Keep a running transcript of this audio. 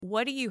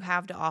what do you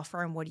have to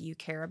offer and what do you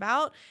care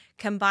about,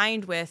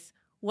 combined with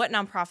what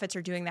nonprofits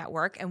are doing that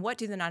work and what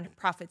do the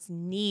nonprofits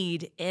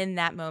need in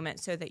that moment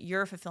so that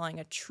you're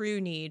fulfilling a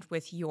true need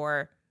with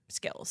your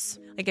skills.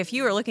 Like if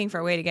you are looking for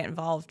a way to get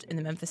involved in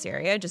the Memphis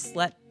area, just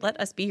let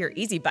us be your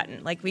easy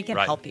button. Like we can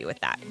help you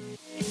with that.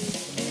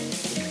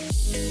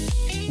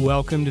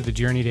 Welcome to the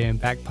Journey to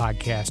Impact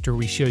podcast, where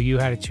we show you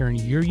how to turn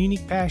your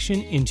unique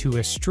passion into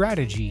a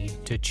strategy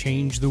to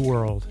change the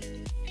world.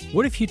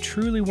 What if you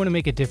truly want to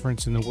make a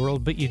difference in the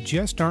world, but you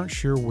just aren't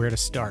sure where to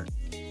start?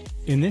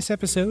 In this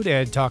episode,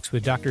 Ed talks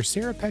with Dr.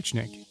 Sarah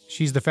Petchnik.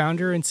 She's the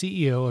founder and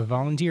CEO of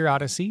Volunteer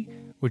Odyssey,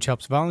 which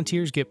helps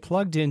volunteers get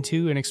plugged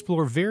into and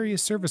explore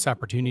various service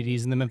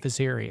opportunities in the Memphis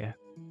area.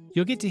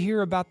 You'll get to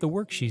hear about the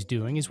work she's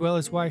doing, as well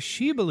as why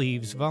she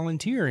believes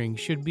volunteering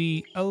should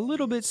be a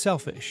little bit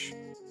selfish.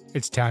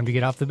 It's time to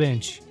get off the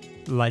bench.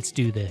 Let's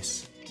do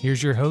this.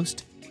 Here's your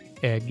host,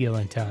 Ed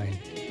Gillentine.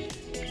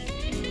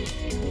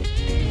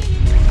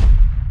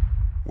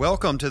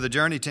 Welcome to the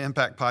Journey to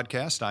Impact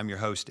podcast. I'm your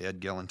host,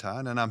 Ed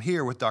Gillentine, and I'm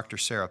here with Dr.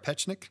 Sarah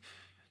Petchnik.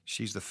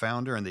 She's the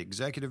founder and the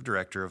executive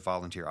director of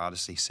Volunteer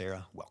Odyssey.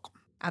 Sarah, welcome.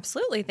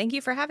 Absolutely. Thank you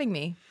for having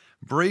me.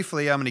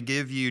 Briefly, I'm going to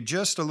give you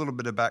just a little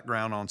bit of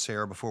background on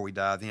Sarah before we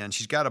dive in.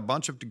 She's got a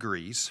bunch of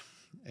degrees,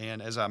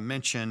 and as I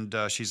mentioned,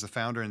 she's the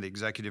founder and the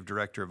executive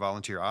director of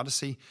Volunteer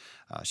Odyssey.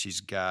 She's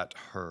got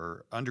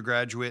her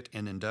undergraduate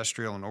in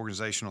industrial and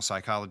organizational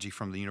psychology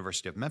from the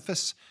University of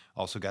Memphis,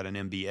 also got an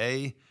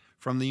MBA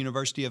from the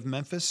University of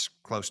Memphis,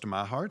 close to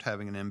my heart,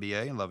 having an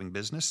MBA and loving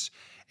business,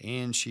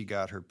 and she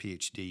got her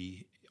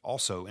PhD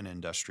also in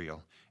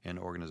industrial and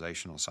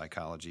organizational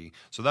psychology.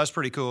 So that's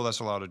pretty cool. That's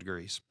a lot of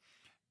degrees.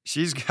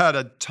 She's got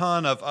a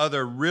ton of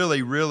other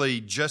really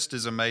just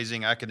as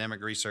amazing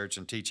academic research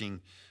and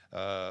teaching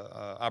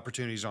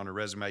opportunities on her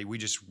resume we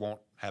just won't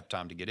have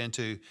time to get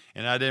into.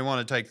 And I didn't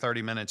want to take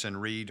 30 minutes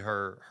and read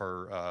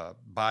her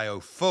bio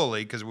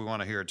fully because we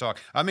want to hear her talk.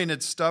 I mean,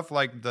 it's stuff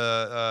like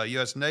the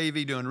U.S.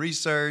 Navy doing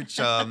research,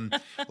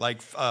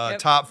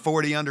 top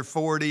 40 under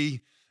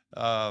 40.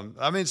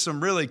 I mean,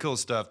 some really cool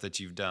stuff that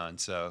you've done.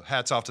 So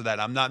hats off to that.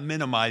 I'm not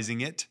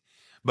minimizing it,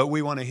 but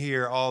we want to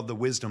hear all the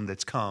wisdom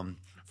that's come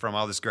from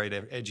all this great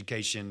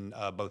education,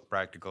 both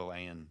practical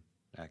and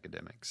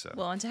academic. So,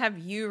 well, and to have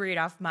you read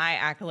off my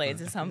accolades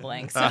is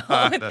humbling. So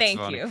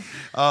thank you.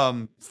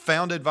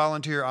 Founded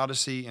Volunteer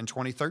Odyssey in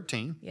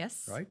 2013.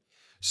 Yes. Right.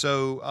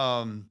 So,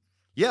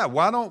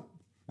 why don't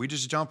we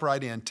just jump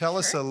right in? Tell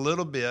us a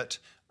little bit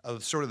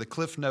of sort of the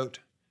Cliff Note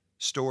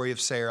story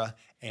of Sarah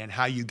and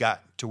how you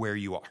got to where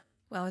you are.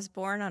 Well, I was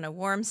born on a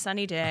warm,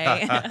 sunny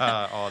day.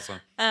 Awesome.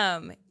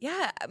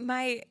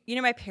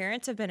 My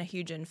parents have been a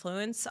huge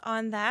influence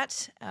on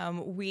that.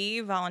 We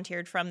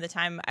volunteered from the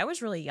time I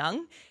was really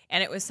young,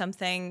 and it was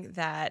something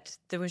that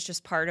was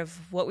just part of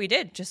what we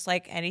did, just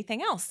like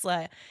anything else.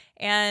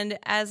 And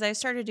as I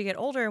started to get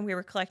older and we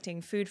were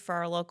collecting food for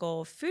our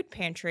local food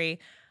pantry,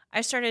 I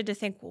started to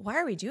think, well, why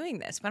are we doing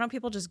this? Why don't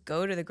people just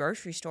go to the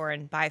grocery store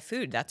and buy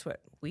food? That's what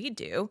we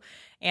do.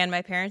 And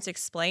my parents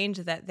explained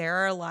that there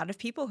are a lot of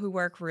people who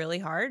work really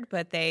hard,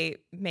 but they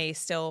may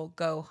still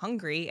go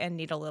hungry and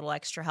need a little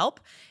extra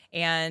help.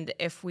 And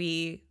if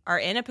we are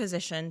in a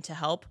position to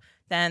help,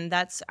 then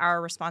that's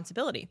our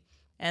responsibility.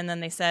 And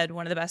then they said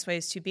one of the best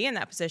ways to be in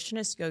that position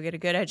is to go get a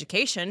good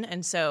education.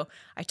 And so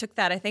I took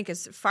that, I think,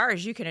 as far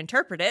as you can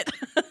interpret it.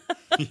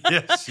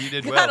 Yes, you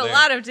did well. Got a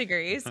lot of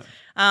degrees.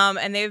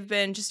 And they've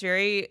been just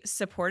very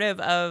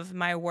supportive of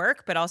my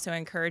work, but also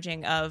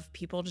encouraging of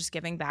people just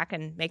giving back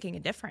and making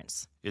a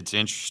difference. It's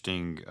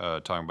interesting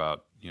talking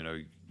about,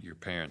 your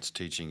parents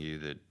teaching you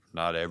that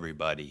not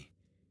everybody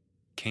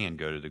can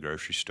go to the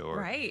grocery store.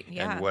 Right,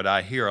 yeah. And what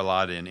I hear a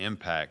lot in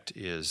Impact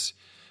is,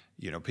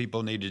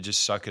 people need to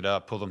just suck it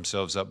up, pull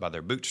themselves up by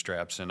their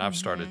bootstraps. And I've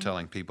started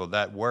telling people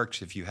that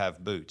works if you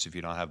have boots. If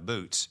you don't have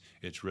boots,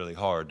 it's really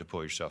hard to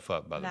pull yourself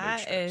up by the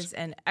bootstraps. That is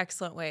an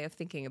excellent way of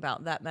thinking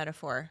about that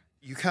metaphor.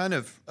 You kind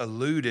of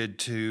alluded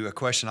to a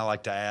question I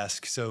like to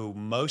ask. So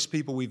most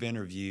people we've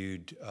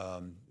interviewed,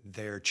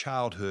 their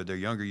childhood, their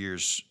younger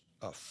years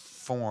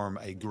form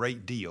a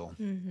great deal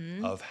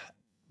of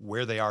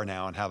where they are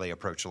now and how they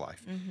approach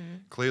life.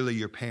 Clearly,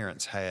 your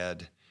parents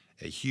had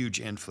a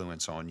huge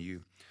influence on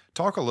you.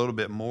 Talk a little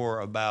bit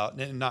more about,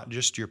 not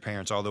just your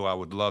parents, although I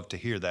would love to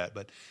hear that,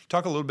 but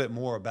talk a little bit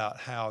more about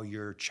how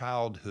your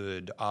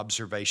childhood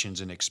observations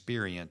and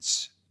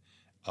experience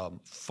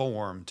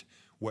formed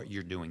what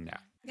you're doing now.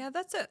 Yeah,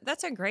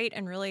 that's a great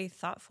and really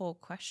thoughtful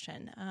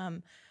question.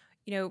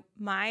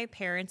 My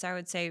parents, I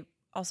would say,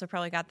 also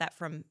probably got that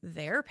from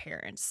their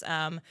parents.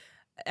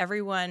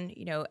 Everyone,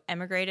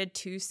 emigrated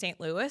to St.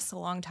 Louis a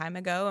long time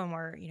ago and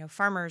were,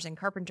 farmers and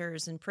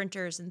carpenters and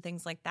printers and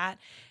things like that.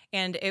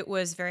 And it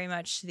was very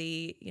much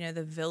the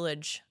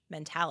village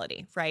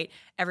mentality, right?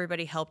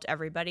 Everybody helped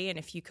everybody. And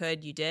if you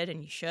could, you did,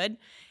 and you should.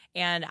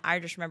 And I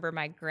just remember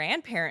my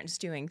grandparents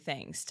doing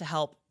things to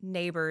help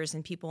neighbors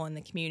and people in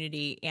the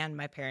community. And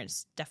my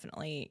parents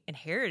definitely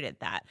inherited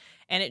that.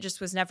 And it just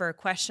was never a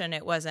question.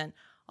 It wasn't,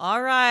 all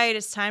right,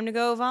 it's time to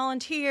go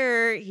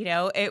volunteer.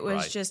 It was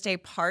Right. just a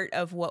part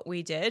of what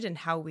we did and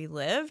how we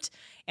lived.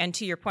 And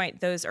to your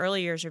point, those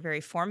early years are very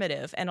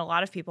formative. And a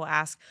lot of people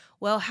ask,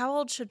 well, how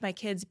old should my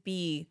kids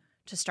be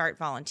to start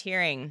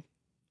volunteering?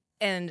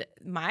 And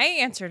my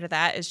answer to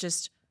that is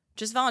just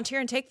volunteer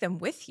and take them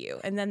with you.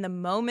 And then the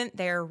moment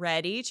they're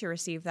ready to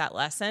receive that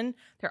lesson,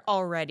 they're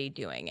already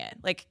doing it.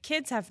 Like,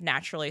 kids have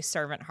naturally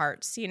servant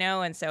hearts,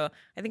 and so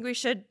I think we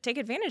should take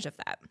advantage of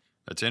that.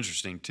 That's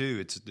interesting too.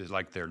 It's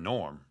like their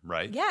norm,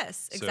 right?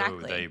 Yes,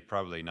 exactly. So they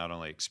probably not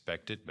only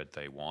expect it, but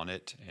they want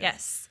it. And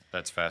Yes.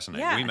 That's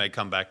fascinating. Yeah. We may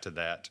come back to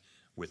that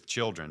with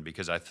children,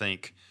 because I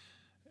think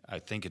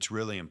it's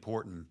really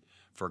important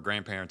for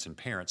grandparents and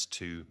parents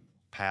to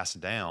pass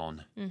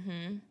down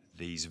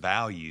these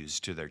values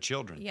to their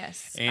children.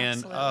 Yes,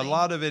 and absolutely. a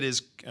lot of it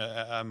is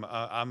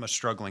I'm a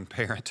struggling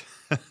parent,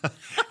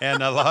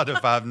 and a lot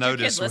of I've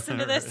noticed. kids listen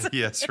to this?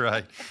 Yes,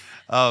 right.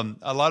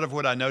 A lot of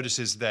what I notice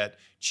is that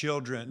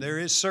children, there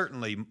is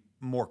certainly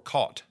more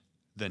caught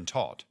than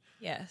taught,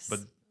 Yes.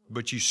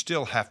 but you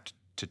still have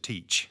to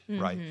teach,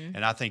 right?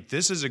 And I think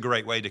this is a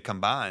great way to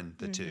combine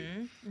the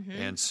two.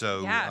 And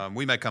so Yeah.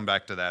 we may come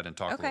back to that and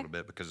talk Okay. a little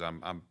bit, because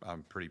I'm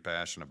pretty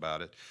passionate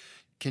about it.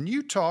 Can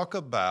you talk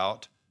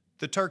about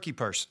the turkey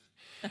person?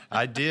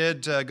 I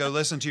did go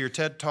listen to your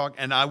TED Talk,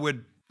 and I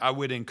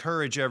would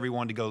encourage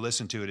everyone to go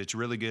listen to it. It's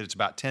really good. It's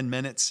about 10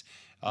 minutes.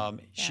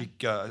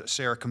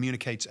 Sarah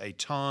communicates a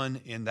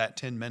ton in that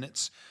 10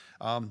 minutes.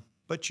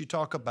 But you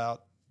talk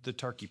about the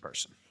turkey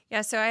person.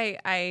 Yeah, so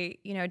I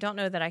don't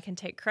know that I can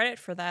take credit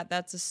for that.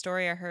 That's a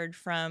story I heard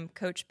from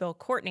Coach Bill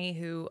Courtney,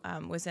 who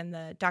was in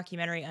the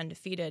documentary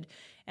Undefeated.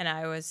 And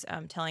I was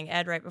telling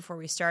Ed right before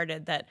we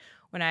started that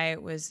when I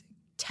was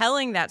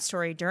telling that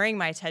story during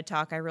my TED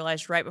Talk, I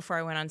realized right before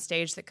I went on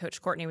stage that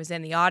Coach Courtney was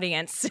in the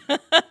audience.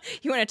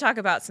 You want to talk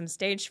about some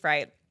stage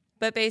fright.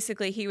 But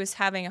basically, he was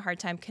having a hard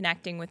time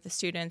connecting with the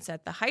students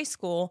at the high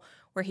school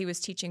where he was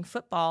teaching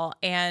football.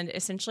 And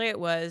essentially it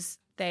was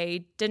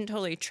they didn't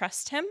totally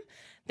trust him.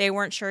 They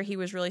weren't sure he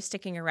was really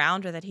sticking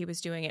around or that he was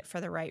doing it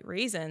for the right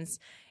reasons.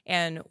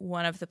 And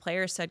one of the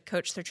players said,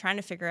 Coach, they're trying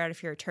to figure out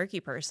if you're a turkey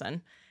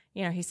person.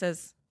 He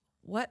says,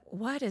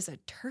 what is a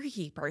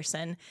turkey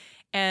person?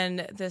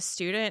 And the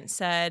student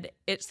said,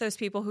 it's those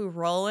people who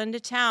roll into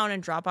town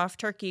and drop off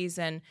turkeys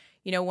and,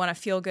 want to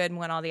feel good and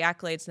want all the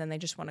accolades, and then they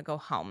just want to go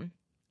home.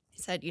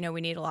 He said,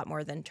 we need a lot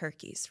more than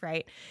turkeys,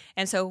 right?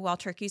 And so while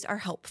turkeys are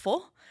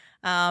helpful,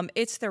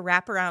 it's the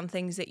wraparound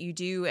things that you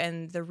do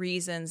and the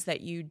reasons that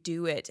you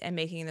do it and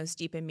making those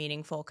deep and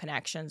meaningful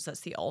connections.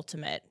 That's the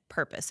ultimate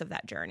purpose of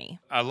that journey.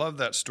 I love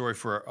that story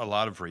for a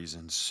lot of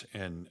reasons.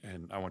 And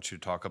I want you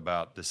to talk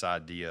about this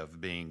idea of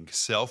being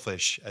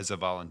selfish as a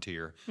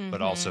volunteer,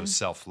 but also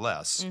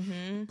selfless.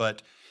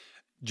 But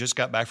just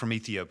got back from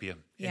Ethiopia.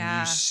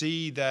 And you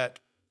see that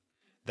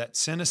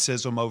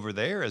cynicism over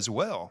there as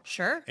well.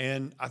 Sure.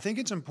 And I think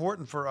it's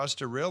important for us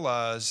to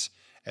realize,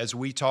 as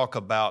we talk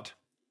about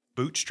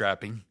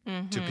bootstrapping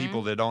to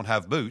people that don't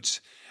have boots,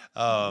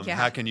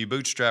 how can you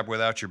bootstrap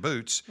without your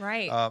boots?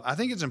 Right. I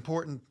think it's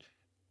important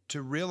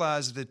to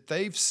realize that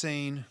they've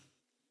seen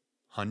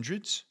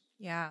hundreds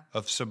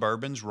of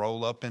Suburbans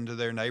roll up into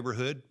their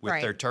neighborhood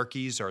with their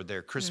turkeys or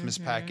their Christmas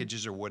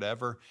packages or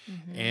whatever,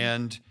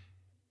 and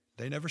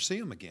they never see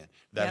them again.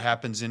 That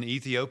happens in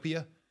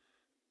Ethiopia.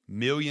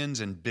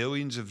 Millions and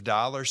billions of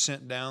dollars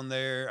sent down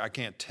there. I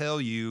can't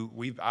tell you.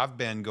 I've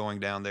been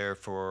going down there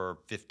for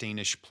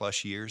 15-ish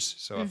plus years,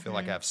 so I feel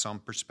like I have some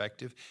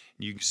perspective.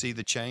 You can see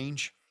the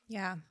change.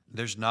 Yeah.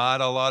 There's not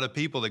a lot of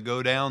people that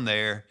go down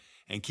there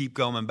and keep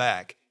coming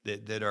back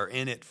that are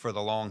in it for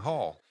the long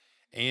haul.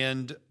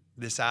 And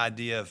this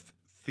idea of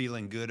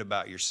feeling good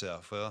about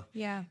yourself, well,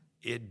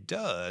 it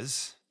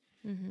does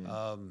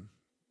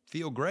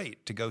feel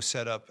great to go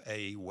set up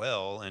a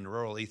well in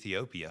rural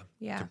Ethiopia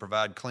to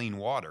provide clean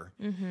water.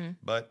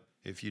 But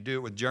if you do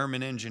it with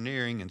German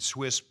engineering and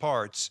Swiss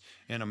parts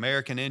and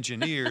American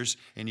engineers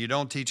and you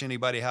don't teach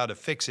anybody how to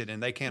fix it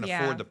and they can't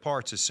afford the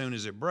parts as soon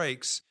as it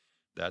breaks,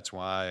 that's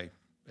why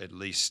at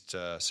least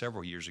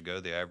several years ago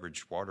the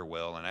average water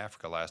well in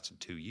Africa lasted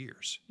 2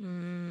 years.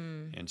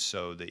 And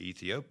so the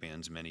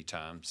Ethiopians, many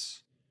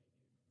times,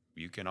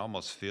 you can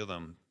almost feel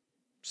them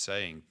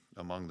saying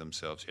among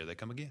themselves, here they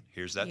come again.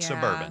 Here's that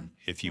Suburban,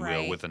 if you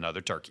will, with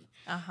another turkey.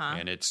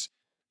 And it's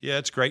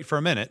great for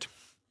a minute,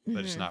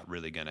 but it's not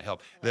really going to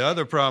help. The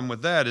other problem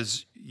with that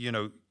is,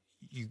 you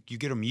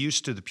get them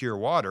used to the pure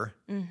water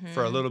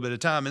for a little bit of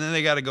time, and then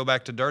they got to go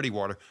back to dirty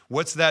water.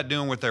 What's that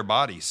doing with their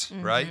bodies,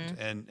 right?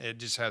 And it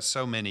just has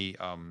so many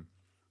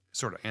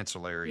sort of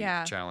ancillary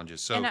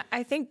challenges. So, and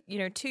I think,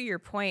 to your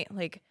point,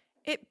 like,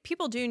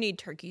 people do need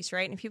turkeys,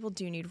 right? And people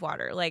do need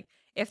water. Like,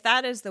 if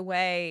that is the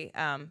way,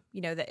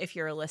 that if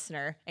you're a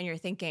listener and you're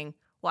thinking,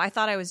 well, I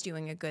thought I was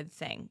doing a good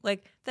thing,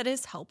 like, that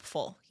is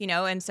helpful,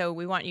 and so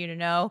we want you to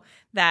know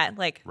that,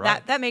 like,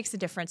 that makes a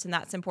difference and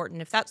that's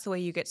important. If that's the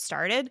way you get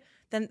started,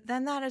 then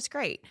that is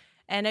great.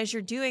 And as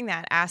you're doing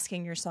that,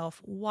 asking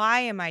yourself, why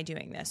am I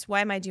doing this?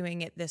 Why am I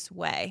doing it this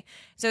way?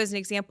 So as an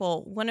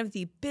example, one of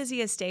the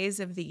busiest days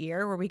of the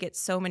year where we get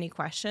so many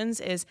questions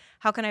is,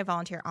 how can I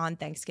volunteer on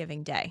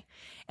Thanksgiving Day?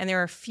 And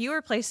there are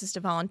fewer places to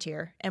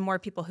volunteer and more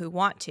people who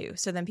want to.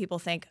 So then people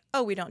think,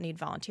 oh, we don't need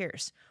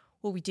volunteers.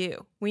 Well, we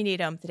do. We need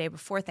them the day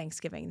before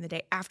Thanksgiving, the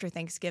day after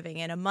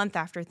Thanksgiving, and a month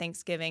after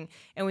Thanksgiving,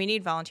 and we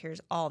need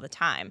volunteers all the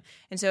time.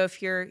 And so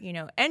if your,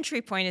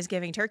 entry point is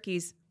giving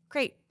turkeys,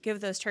 great, give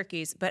those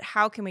turkeys, but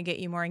how can we get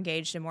you more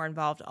engaged and more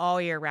involved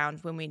all year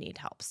round when we need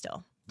help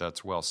still?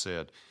 That's well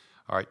said.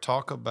 All right,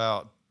 talk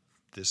about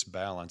this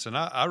balance. And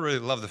I really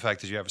love the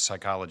fact that you have a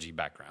psychology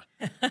background.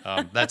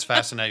 That's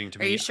fascinating to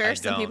me. Are you sure?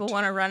 Some people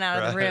want to run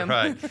out of the room.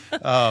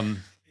 Right.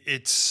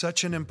 It's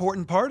such an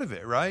important part of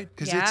it, right?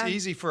 Because Yeah. it's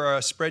easy for a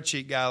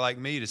spreadsheet guy like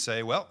me to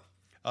say, well,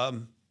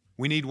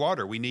 we need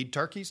water. We need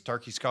turkeys.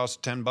 Turkeys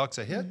cost $10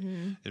 a hit.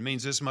 Mm-hmm. It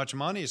means this much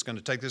money. It's going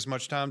to take this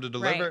much time to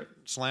deliver Right. it.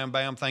 Slam,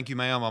 bam, thank you,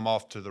 ma'am. I'm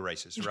off to the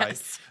races,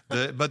 right?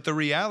 Yes. But the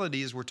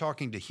reality is we're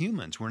talking to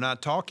humans. We're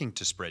not talking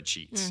to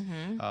spreadsheets.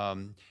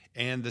 Mm-hmm.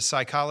 And the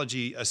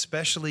psychology,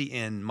 especially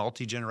in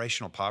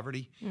multi-generational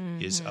poverty,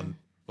 is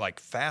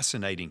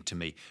fascinating to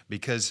me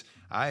because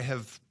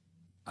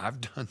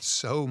I've done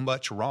so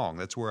much wrong.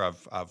 That's where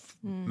I've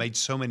made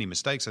so many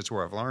mistakes. That's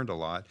where I've learned a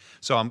lot.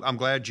 So I'm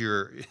glad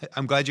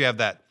I'm glad you have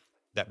that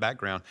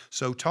background.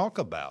 So talk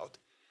about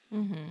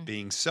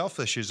being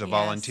selfish as a Yes.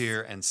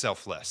 volunteer and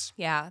selfless.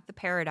 Yeah, the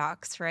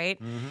paradox, right?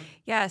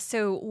 Yeah,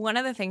 so one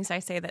of the things I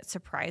say that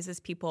surprises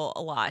people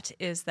a lot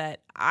is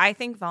that I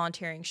think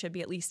volunteering should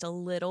be at least a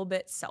little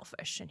bit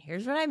selfish. And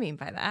here's what I mean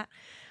by that.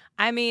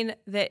 I mean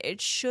that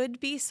it should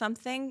be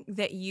something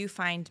that you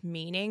find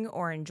meaning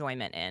or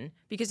enjoyment in.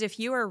 Because if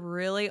you are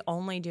really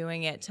only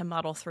doing it to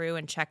muddle through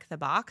and check the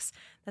box,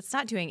 that's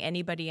not doing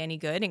anybody any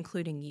good,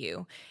 including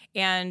you.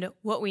 And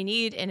what we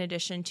need, in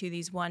addition to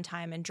these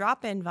one-time and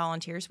drop-in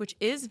volunteers, which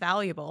is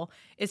valuable,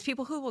 is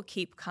people who will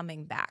keep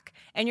coming back.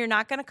 And you're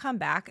not going to come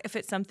back if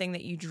it's something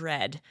that you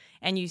dread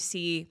and you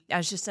see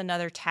as just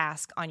another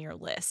task on your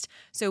list.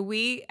 So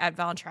we at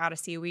Volunteer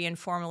Odyssey, we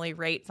informally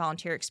rate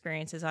volunteer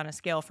experiences on a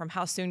scale from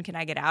how soon can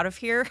I get out of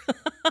here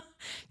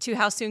to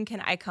how soon can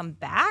I come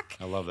back?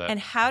 I love that. And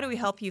how do we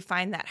help you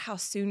find that how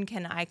soon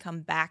can I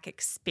come back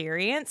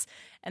experience?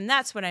 And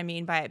that's what I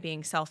mean by it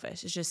being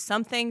selfish. It's just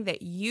something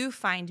that you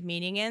find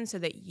meaning in so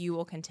that you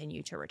will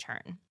continue to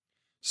return.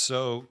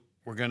 So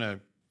we're going to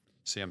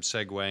see, I'm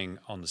segueing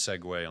on the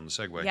segue on the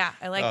segue. Yeah,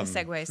 I like the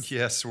segues.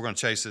 Yes, we're going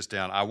to chase this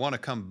down. I want to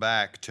come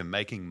back to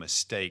making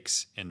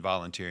mistakes in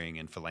volunteering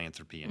and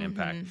philanthropy and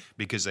impact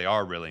because they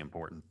are really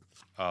important.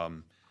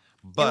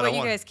 But And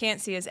what you guys can't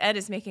see is Ed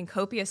is making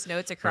copious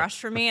notes across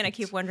from me, and I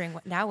keep wondering,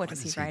 what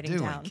is he writing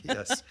down?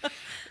 Yes,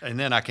 and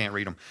then I can't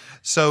read them.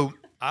 So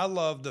I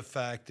love the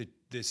fact that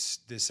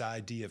this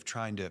idea of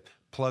trying to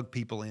plug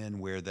people in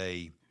where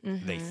they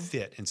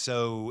fit. And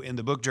so in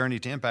the book Journey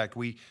to Impact,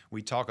 we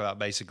talk about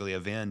basically a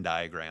Venn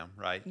diagram,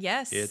 right?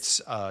 Yes.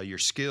 It's your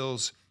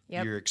skills,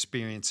 Yep. your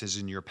experiences,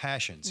 and your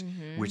passions,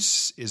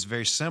 which is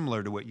very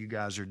similar to what you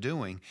guys are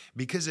doing.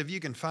 Because if you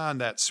can find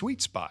that sweet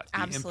spot,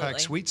 the Absolutely.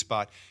 impact sweet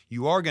spot,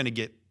 you are going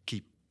to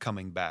keep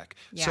coming back.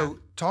 Yeah. So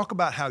talk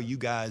about how you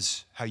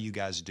guys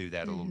do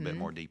that a little bit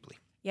more deeply.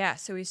 Yeah,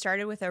 so we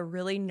started with a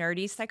really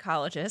nerdy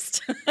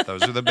psychologist.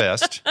 Those are the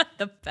best.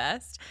 The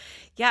best.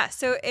 Yeah,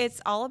 so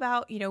it's all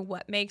about,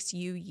 what makes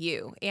you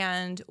you.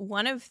 And a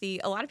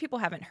lot of people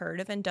haven't heard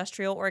of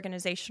industrial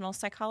organizational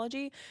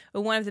psychology,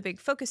 but one of the big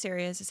focus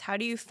areas is how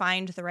do you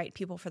find the right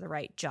people for the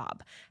right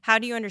job? How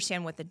do you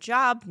understand what the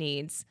job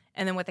needs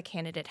and then what the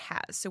candidate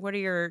has? So what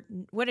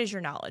is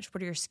your knowledge?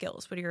 What are your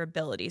skills? What are your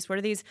abilities? What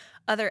are these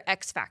other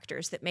X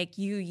factors that make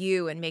you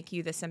you and make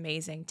you this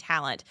amazing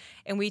talent?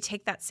 And we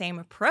take that same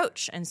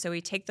approach. And so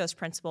we take those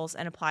principles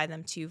and apply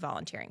them to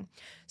volunteering.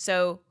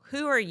 So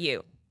who are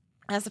you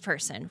as a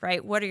person,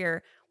 right? What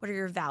are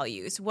your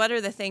values? What are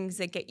the things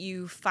that get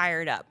you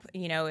fired up?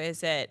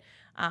 Is it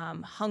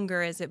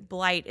hunger? Is it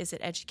blight? Is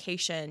it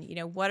education?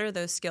 What are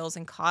those skills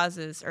and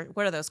causes, or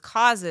what are those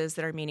causes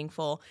that are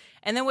meaningful?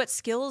 And then what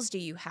skills do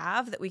you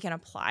have that we can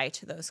apply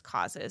to those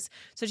causes?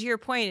 So to your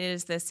point, it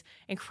is this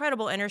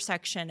incredible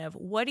intersection of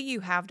what do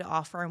you have to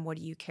offer and what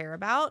do you care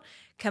about,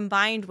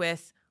 combined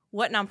with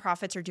what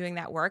nonprofits are doing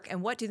that work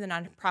and what do the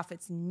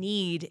nonprofits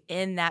need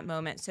in that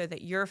moment so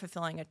that you're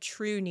fulfilling a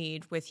true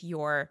need with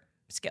your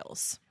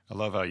skills. I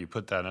love how you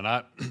put that. And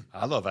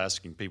I love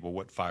asking people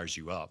what fires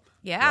you up.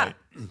 Yeah.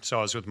 Right? So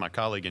I was with my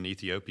colleague in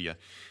Ethiopia,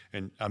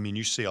 and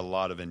you see a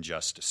lot of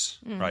injustice,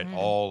 right,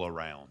 all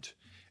around.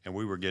 And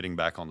we were getting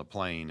back on the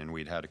plane, and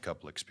we'd had a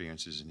couple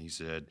experiences, and he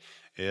said,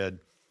 Ed,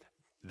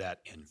 that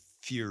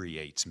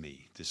infuriates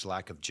me, this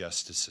lack of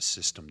justice, a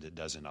system that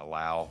doesn't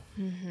allow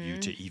you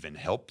to even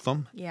help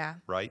them. Yeah.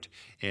 Right?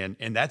 And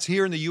that's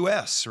here in the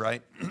U.S.,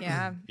 right?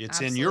 Yeah,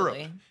 It's absolutely. in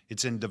Europe.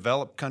 It's in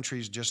developed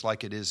countries just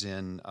like it is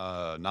in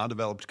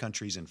non-developed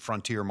countries and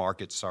frontier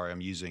markets. Sorry,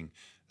 I'm using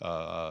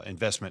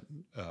investment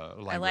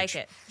language. I like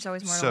it. There's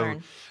always more to So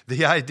learn.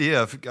 the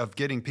idea of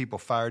getting people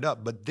fired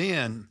up, but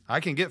then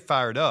I can get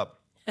fired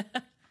up,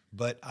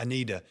 but I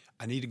need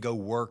to go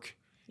work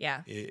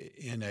Yeah.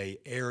 in a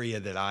area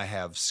that I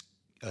have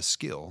a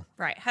skill.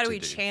 Right. How do we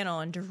channel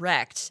and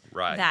direct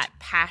that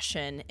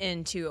passion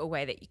into a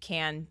way that you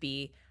can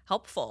be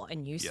helpful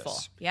and useful?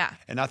 Yes. Yeah.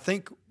 And I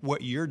think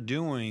what you're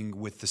doing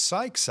with the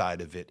psych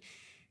side of it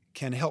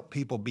can help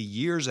people be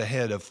years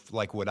ahead of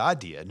like what I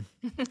did.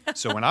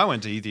 So when I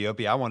went to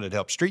Ethiopia, I wanted to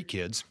help street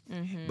kids,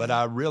 but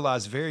I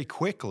realized very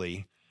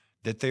quickly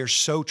that they're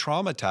so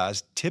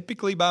traumatized,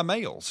 typically by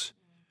males,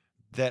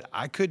 that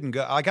I couldn't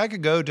go. Like I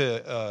could go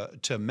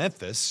to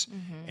Memphis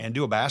and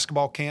do a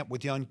basketball camp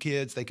with young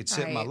kids. They could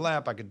sit in my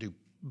lap. I could do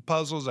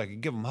puzzles. I could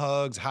give them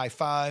hugs, high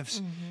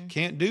fives.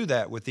 Can't do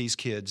that with these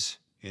kids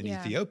in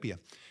Ethiopia.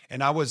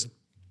 And I was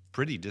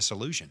pretty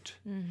disillusioned.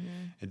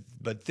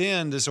 But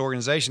then this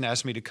organization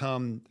asked me to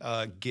come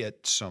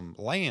get some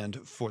land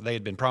they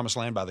had been promised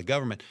land by the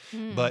government,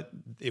 but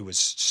it was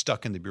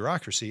stuck in the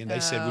bureaucracy. And they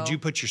said, would you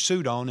put your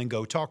suit on and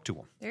go talk to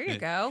them? There you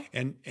go.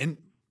 And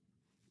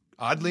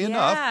oddly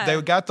enough, they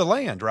got the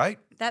land, right?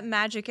 That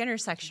magic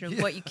intersection of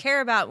what you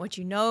care about, what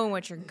you know, and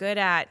what you're good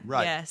at.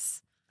 Right.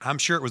 Yes. I'm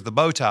sure it was the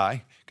bow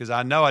tie, because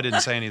I know I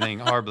didn't say anything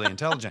horribly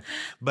intelligent.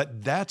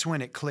 But that's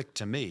when it clicked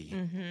to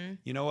me.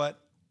 You know what?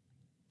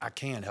 I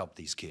can help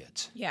these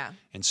kids. Yeah.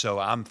 And so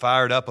I'm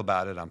fired up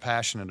about it. I'm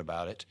passionate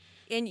about it.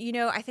 And,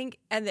 I think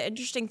the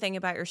interesting thing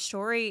about your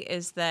story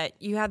is that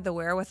you had the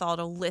wherewithal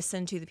to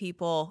listen to the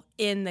people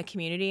in the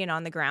community and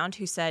on the ground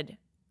who said,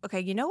 okay,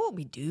 you know what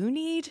we do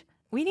need?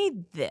 We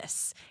need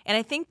this. And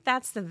I think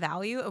that's the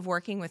value of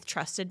working with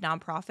trusted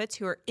nonprofits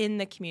who are in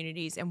the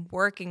communities and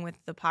working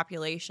with the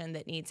population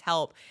that needs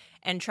help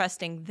and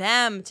trusting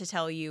them to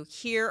tell you,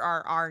 here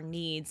are our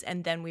needs,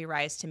 and then we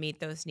rise to meet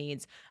those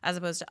needs, as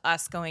opposed to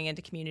us going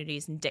into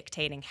communities and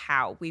dictating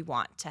how we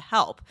want to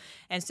help.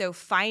 And so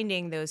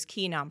finding those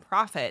key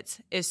nonprofits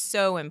is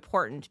so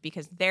important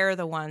because they're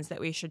the ones that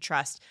we should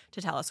trust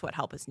to tell us what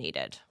help is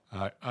needed.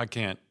 I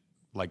can't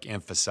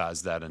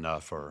emphasize that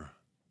enough or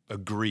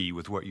agree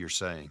with what you're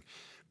saying,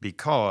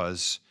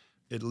 because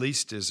at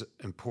least as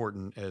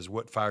important as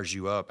what fires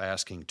you up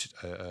asking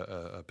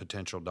a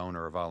potential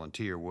donor or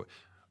volunteer,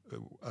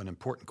 an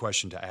important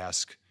question to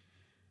ask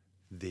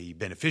the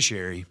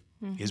beneficiary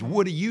is,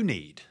 what do you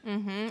need?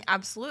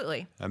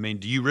 Absolutely. I mean,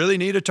 do you really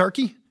need a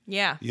turkey?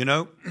 Yeah.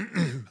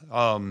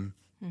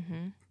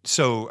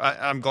 So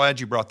I'm glad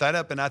you brought that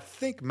up, and I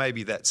think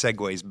maybe that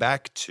segues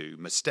back to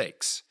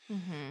mistakes.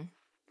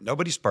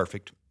 Nobody's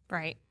perfect.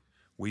 Right.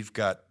 We've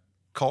got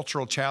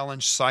cultural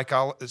challenge,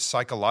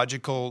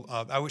 psychological,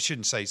 I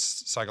shouldn't say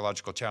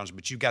psychological challenge,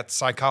 but you've got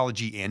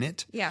psychology in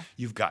it. Yeah.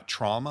 You've got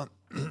trauma.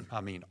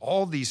 I mean,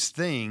 all these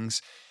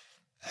things,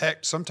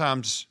 heck,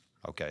 sometimes,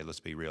 okay, let's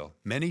be real.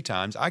 Many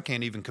times I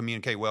can't even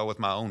communicate well with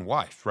my own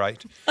wife,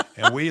 right?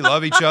 And we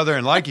love each other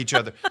and like each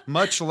other,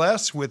 much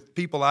less with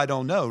people I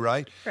don't know,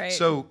 right? Right.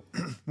 So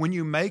when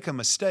you make a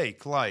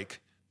mistake like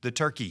the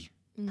turkey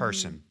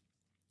person,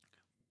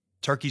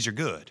 turkeys are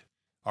good.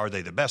 Are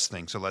they the best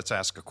thing? So let's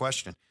ask a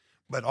question.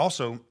 But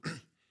also,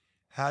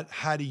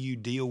 how do you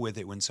deal with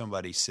it when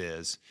somebody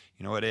says,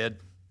 you know what, Ed,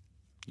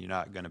 you're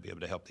not going to be able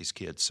to help these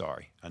kids.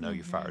 Sorry. I know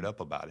you're fired up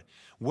about it.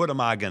 What am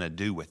I going to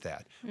do with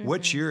that?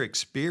 What's your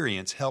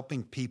experience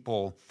helping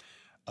people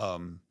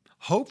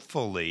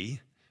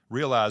hopefully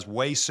realize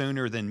way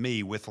sooner than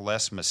me with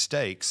less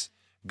mistakes,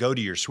 go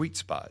to your sweet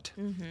spot?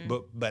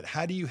 But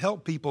how do you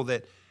help people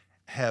that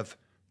have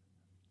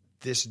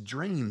this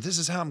dream, this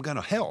is how I'm going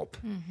to help,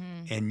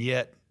 and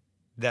yet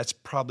that's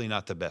probably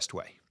not the best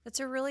way? That's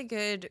a really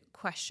good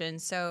question.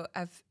 So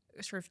I've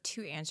sort of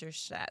two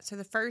answers to that. So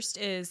the first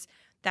is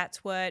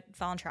that's what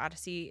Volunteer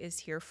Odyssey is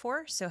here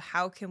for. So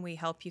how can we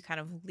help you kind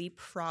of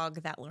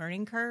leapfrog that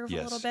learning curve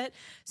a little bit?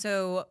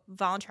 So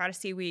Volunteer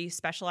Odyssey, we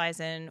specialize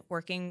in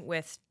working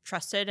with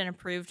trusted and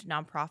approved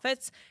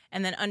nonprofits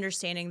and then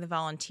understanding the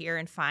volunteer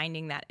and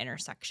finding that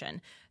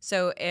intersection.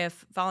 So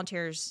if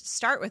volunteers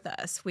start with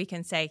us, we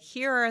can say,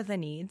 here are the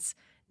needs.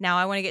 Now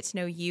I want to get to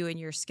know you and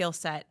your skill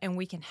set, and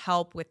we can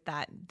help with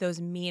those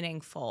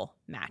meaningful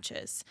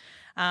matches.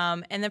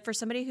 And then for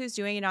somebody who's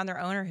doing it on their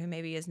own or who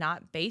maybe is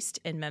not based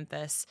in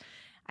Memphis,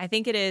 I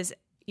think it is,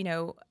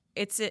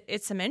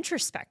 it's some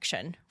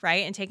introspection,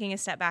 right? And taking a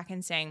step back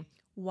and saying,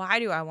 why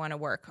do I want to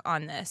work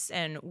on this?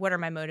 And what are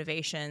my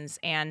motivations?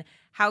 And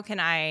how can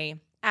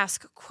I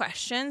ask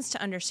questions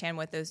to understand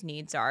what those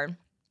needs are?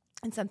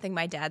 And something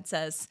my dad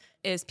says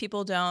is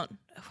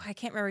I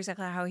can't remember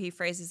exactly how he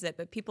phrases it,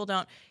 but people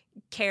don't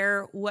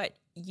care what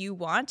you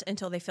want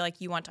until they feel like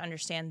you want to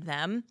understand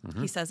them.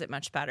 He says it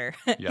much better.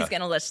 He's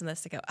going to listen to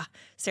this and go,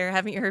 Sarah,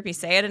 haven't you heard me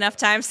say it enough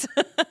times?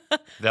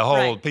 The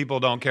whole people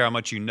don't care how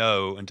much you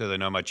know until they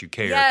know how much you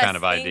care kind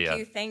of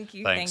idea. Thank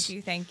you.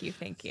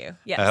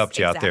 Yes, I helped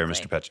you out there,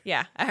 Mr. Petch.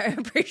 Yeah, I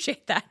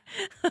appreciate that.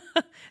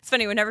 It's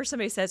funny, whenever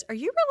somebody says, are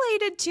you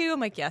related to? I'm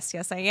like, yes,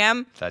 I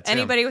am. That's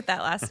anybody him. with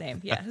that last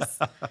name, yes.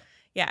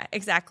 Yeah,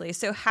 exactly.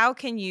 So how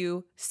can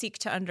you seek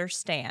to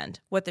understand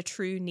what the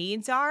true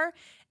needs are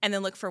and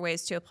then look for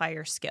ways to apply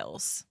your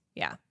skills?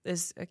 Yeah,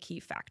 is a key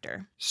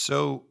factor.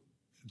 So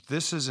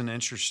this is an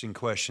interesting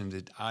question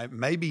that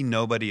maybe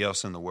nobody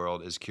else in the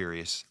world is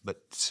curious,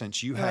 but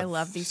since you have... I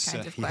love these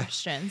kinds of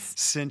questions.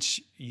 Since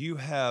you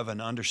have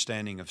an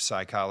understanding of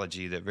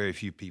psychology that very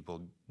few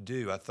people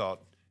do, I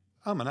thought,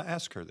 I'm going to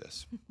ask her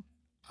this.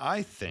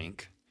 I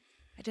think...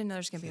 I didn't know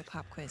there's going to be a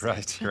pop quiz.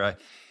 Right.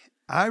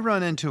 I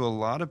run into a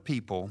lot of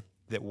people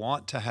that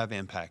want to have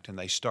impact, and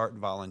they start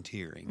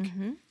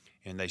volunteering,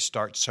 and they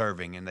start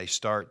serving, and they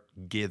start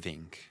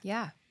giving.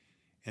 Yeah.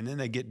 And then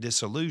they get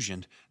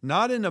disillusioned,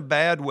 not in a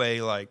bad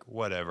way, like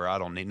whatever, I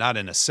don't need, not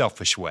in a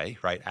selfish way,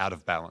 right? Out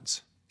of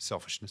balance,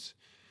 selfishness.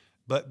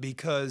 But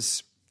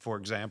because, for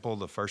example,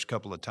 the first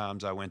couple of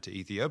times I went to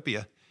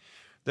Ethiopia,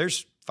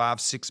 there's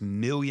 5-6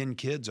 million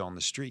kids on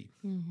the street.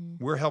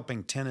 We're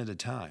helping 10 at a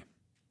time.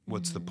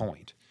 What's the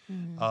point?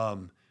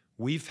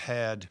 We've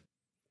had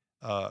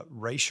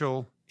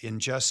racial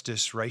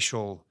injustice,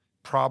 racial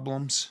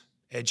problems,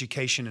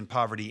 education and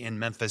poverty in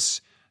Memphis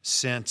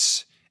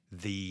since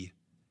the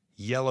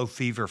yellow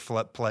fever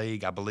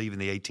plague, I believe in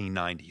the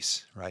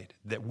 1890s, right?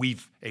 That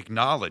we've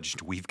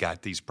acknowledged we've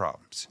got these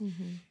problems.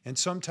 And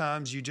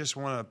sometimes you just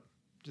want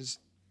to just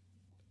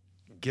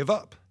give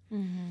up.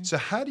 So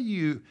how do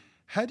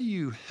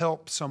you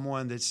help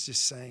someone that's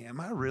just saying, am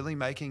I really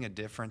making a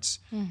difference?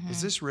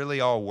 Is this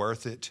really all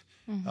worth it?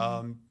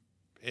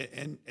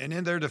 And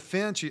in their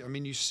defense,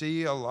 you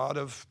see a lot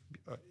of,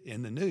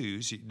 in the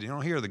news, you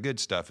don't hear the good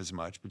stuff as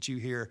much, but you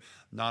hear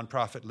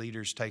nonprofit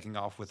leaders taking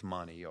off with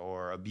money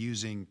or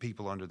abusing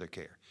people under their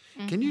care.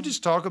 Can you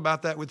just talk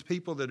about that with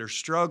people that are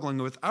struggling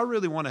with, I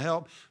really want to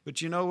help,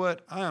 but you know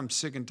what? I am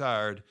sick and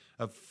tired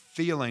of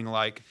feeling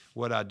like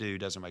what I do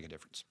doesn't make a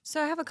difference.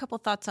 So I have a couple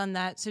thoughts on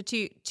that. So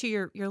to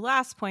your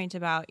last point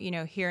about,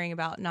 hearing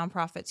about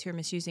nonprofits who are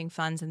misusing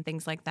funds and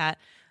things like that,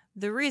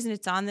 the reason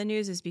it's on the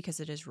news is because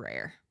it is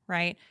rare,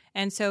 right?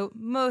 And so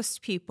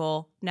most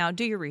people now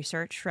do your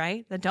research,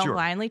 right? That don't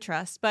blindly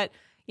trust, but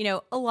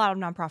a lot of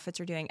nonprofits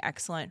are doing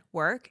excellent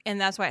work, and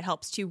that's why it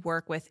helps to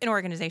work with an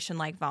organization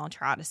like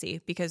Volunteer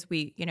Odyssey, because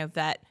we,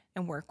 vet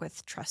and work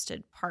with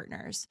trusted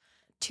partners.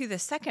 To the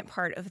second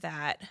part of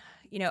that,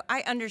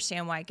 I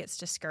understand why it gets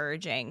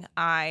discouraging.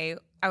 I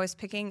was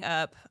picking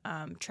up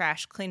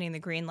trash, cleaning the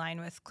Green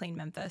Line with Clean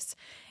Memphis,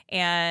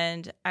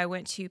 and I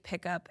went to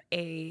pick up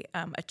a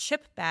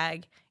chip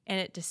bag, and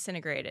it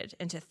disintegrated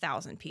into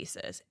 1,000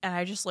 pieces. And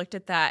I just looked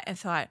at that and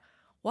thought,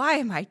 why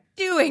am I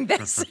doing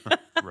this?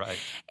 Right.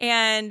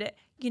 And,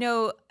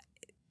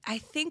 I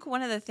think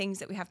one of the things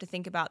that we have to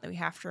think about, that we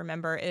have to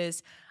remember,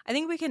 is I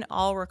think we can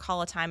all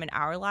recall a time in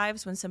our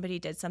lives when somebody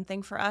did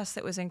something for us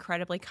that was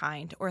incredibly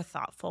kind or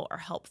thoughtful or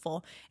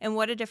helpful, and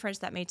what a difference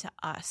that made to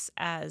us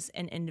as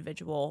an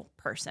individual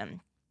person.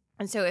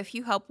 And so if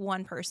you help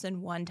one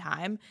person one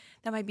time,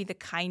 that might be the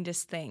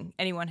kindest thing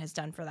anyone has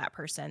done for that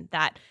person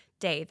that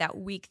day, that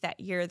week, that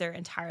year, their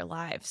entire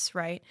lives,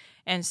 right?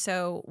 And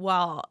so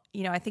while,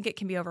 I think it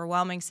can be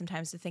overwhelming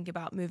sometimes to think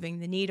about moving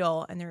the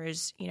needle, and there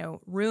is,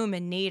 room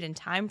and need and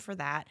time for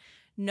that,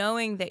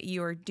 knowing that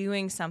you are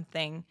doing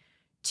something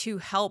to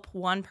help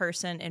one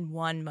person in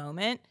one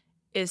moment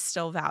is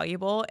still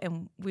valuable.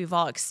 And we've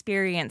all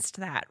experienced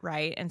that,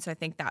 right? And so I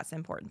think that's an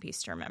important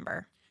piece to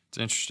remember. It's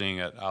interesting.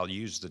 I'll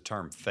use the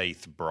term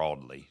faith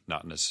broadly,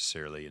 not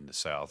necessarily in the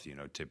South.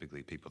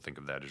 Typically people think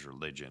of that as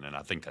religion, and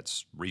I think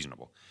that's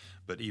reasonable.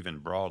 But even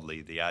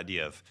broadly, the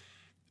idea of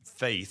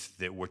faith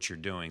that what you're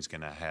doing is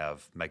going to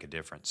make a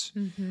difference.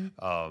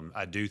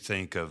 I do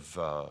think of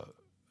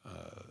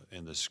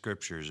in the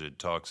scriptures, it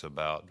talks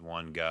about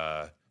one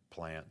guy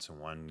plants and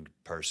one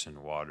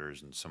person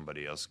waters and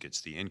somebody else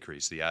gets the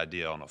increase. The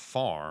idea on a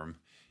farm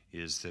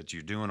is that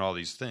you're doing all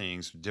these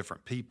things with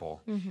different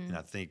people, and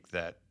I think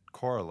that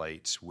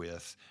correlates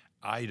with,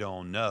 I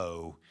don't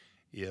know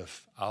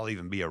if I'll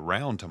even be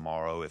around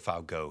tomorrow if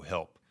I'll go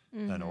help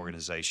an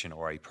organization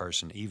or a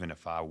person, even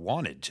if I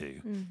wanted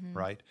to,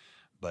 right?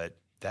 But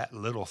that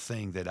little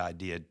thing that I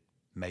did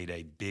made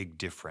a big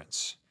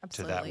difference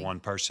to that one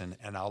person,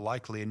 and I'll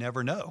likely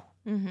never know.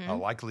 I'll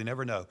likely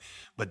never know.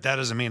 But that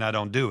doesn't mean I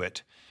don't do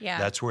it. Yeah.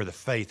 That's where the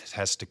faith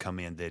has to come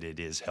in, that it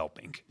is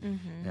helping.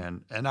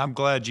 And I'm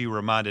glad you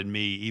reminded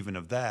me even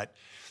of that.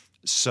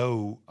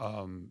 So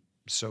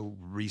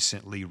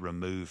recently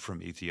removed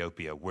from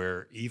Ethiopia,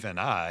 where even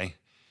I,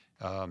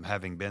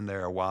 having been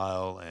there a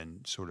while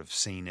and sort of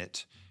seen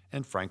it,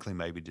 and frankly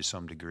maybe to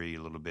some degree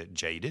a little bit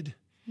jaded,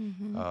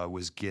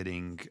 was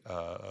getting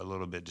a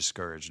little bit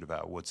discouraged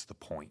about what's the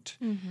point.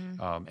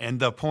 And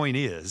the point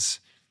is,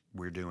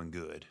 we're doing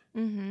good.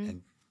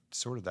 And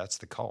sort of that's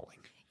the calling.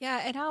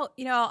 Yeah, and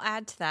I'll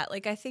add to that.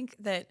 I think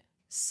that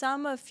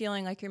some of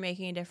feeling like you're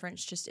making a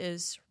difference just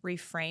is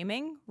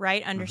reframing,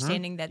 right?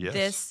 Understanding that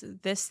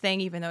this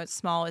thing, even though it's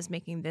small, is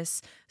making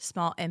this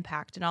small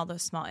impact, and all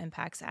those small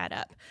impacts add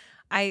up.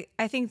 I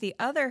think the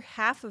other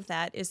half of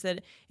that is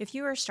that if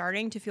you are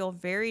starting to feel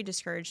very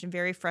discouraged and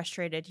very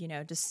frustrated,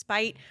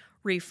 despite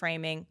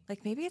reframing,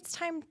 maybe it's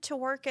time to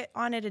work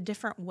on it a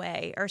different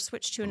way, or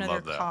switch to another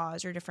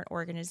cause or different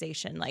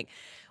organization.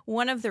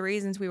 One of the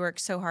reasons we work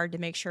so hard to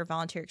make sure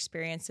volunteer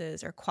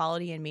experiences are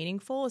quality and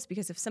meaningful is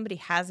because if somebody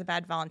has a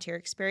bad volunteer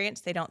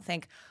experience, they don't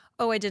think,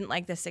 oh, I didn't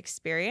like this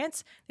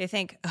experience. They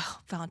think, oh,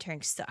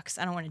 volunteering sucks.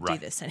 I don't want to do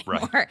this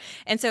anymore. Right.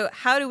 And so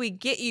how do we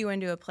get you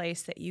into a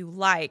place that you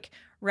like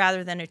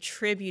rather than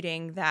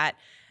attributing that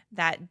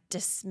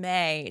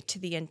dismay to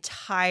the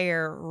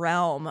entire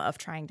realm of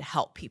trying to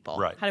help people?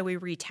 Right. How do we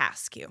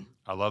retask you?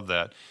 I love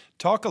that.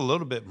 Talk a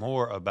little bit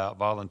more about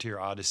Volunteer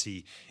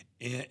Odyssey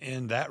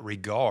in that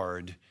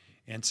regard,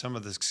 and some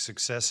of the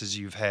successes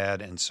you've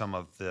had and some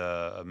of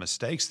the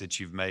mistakes that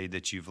you've made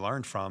that you've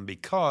learned from,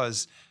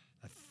 because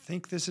I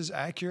think this is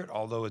accurate,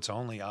 although it's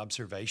only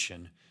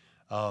observation.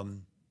 Volunteering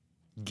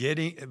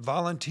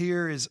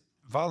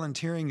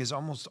is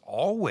almost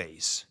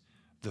always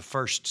the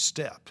first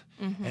step.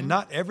 Mm-hmm. And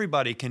not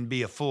everybody can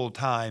be a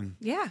full-time,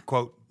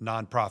 quote,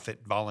 nonprofit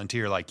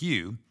volunteer like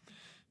you,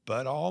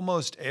 but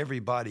almost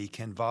everybody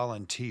can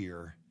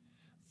volunteer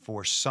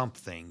for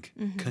something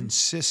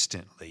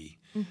consistently.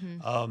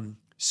 Mm-hmm.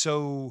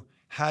 So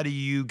how do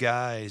you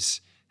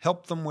guys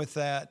help them with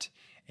that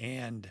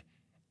and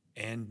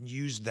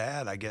use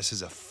that, I guess,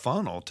 as a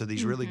funnel to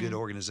these really good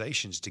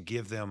organizations to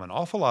give them an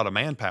awful lot of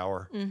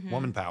manpower,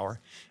 woman power,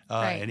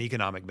 and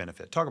economic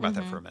benefit? Talk about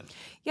that for a minute.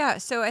 Yeah,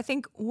 so I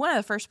think one of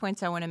the first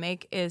points I want to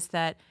make is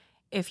that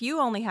if you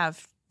only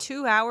have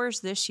 2 hours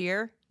this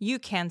year, you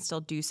can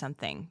still do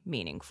something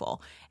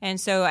meaningful. And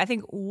so I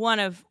think one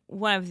of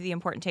the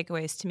important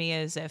takeaways to me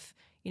is, if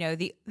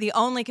the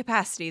only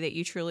capacity that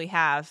you truly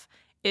have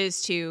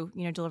is to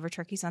deliver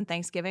turkeys on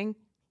Thanksgiving,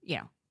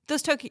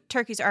 those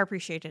turkeys are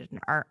appreciated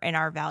and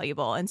are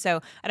valuable. And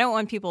so I don't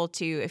want people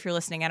to, if you're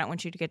listening, I don't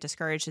want you to get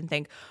discouraged and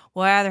think,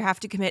 well, I either have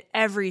to commit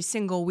every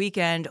single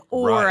weekend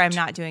or I'm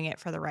not doing it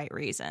for the right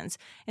reasons.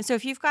 And so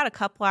if you've got a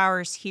couple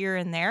hours here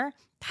and there,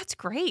 that's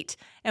great.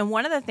 And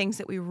one of the things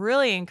that we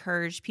really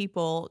encourage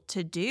people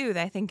to do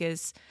that I think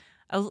is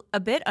a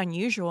bit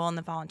unusual in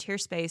the volunteer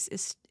space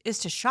is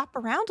to shop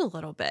around a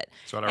little bit.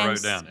 That's what I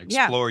wrote down.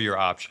 Explore your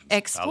options.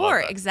 Explore,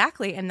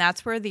 exactly. And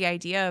that's where the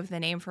idea of the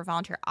name for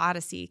Volunteer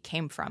Odyssey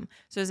came from.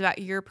 So it's about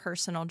your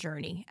personal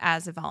journey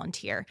as a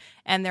volunteer.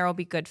 And there will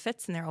be good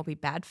fits and there will be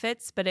bad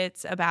fits, but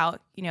it's about,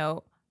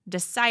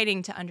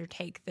 deciding to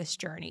undertake this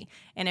journey.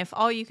 And if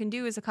all you can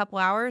do is a couple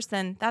hours,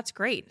 then that's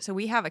great. So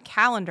we have a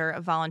calendar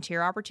of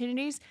volunteer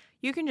opportunities.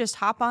 You can just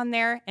hop on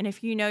there, and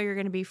if you know you're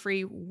going to be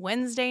free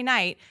Wednesday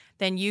night,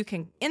 then you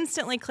can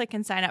instantly click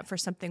and sign up for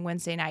something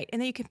Wednesday night,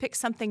 and then you can pick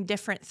something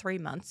different 3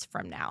 months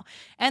from now.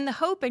 And the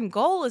hope and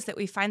goal is that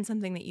we find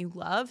something that you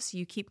love so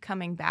you keep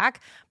coming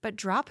back, but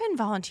drop-in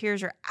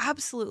volunteers are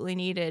absolutely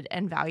needed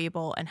and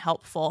valuable and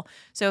helpful.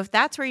 So if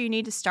that's where you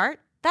need to start,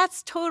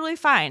 that's totally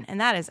fine, and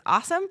that is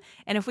awesome.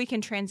 And if we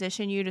can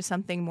transition you to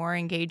something more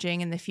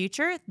engaging in the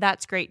future,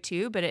 that's great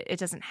too, but it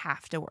doesn't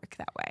have to work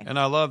that way. And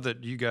I love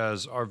that you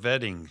guys are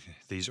vetting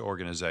these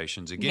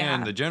organizations.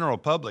 Again, the general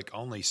public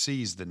only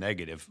sees the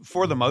negative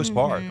for the most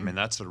part. I mean,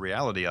 that's the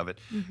reality of it.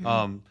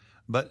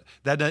 But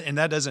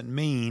that doesn't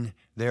mean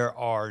there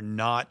are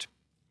not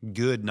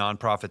good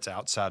nonprofits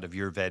outside of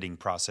your vetting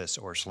process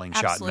or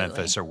Slingshot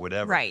Memphis or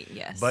whatever. Right,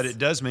 yes. But it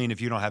does mean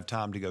if you don't have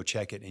time to go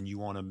check it and you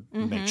want to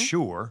make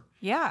sure,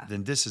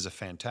 then this is a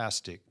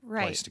fantastic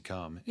place to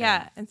come.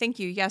 Yeah, and thank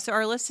you. Yeah, so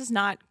our list is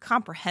not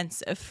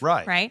comprehensive,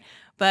 right?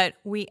 But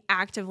we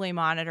actively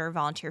monitor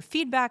volunteer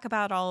feedback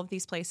about all of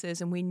these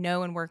places, and we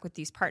know and work with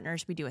these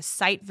partners. We do a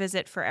site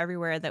visit for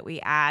everywhere that we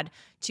add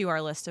to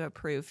our list of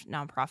approved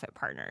nonprofit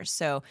partners.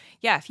 So,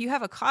 yeah, if you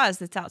have a cause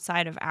that's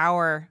outside of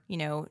our,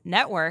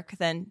 network,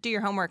 then do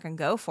your homework and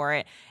go for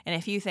it. And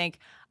if you think,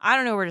 I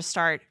don't know where to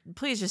start,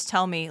 please just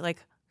tell me,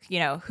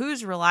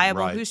 who's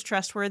reliable, who's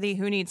trustworthy,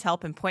 who needs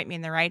help, and point me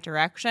in the right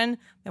direction,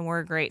 then we're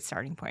a great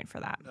starting point for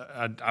that.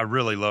 I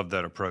really love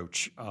that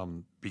approach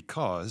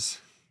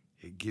because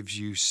it gives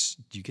you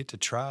get to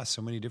try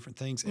so many different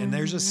things. And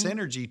there's a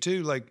synergy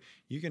too. Like,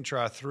 you can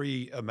try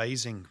 3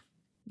 amazing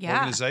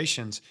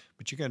organizations,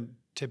 but you can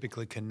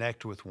typically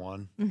connect with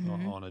one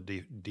on a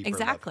deeper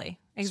level.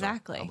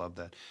 Exactly. So I love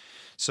that.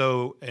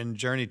 So in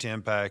Journey to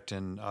Impact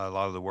and a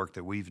lot of the work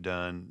that we've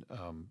done,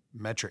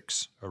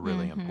 metrics are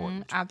really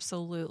important.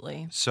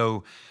 Absolutely.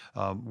 So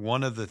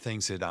one of the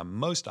things that I'm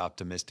most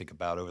optimistic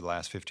about over the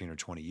last 15 or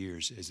 20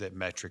 years is that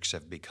metrics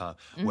have become,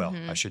 well,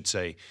 I should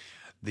say,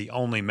 the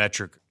only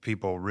metric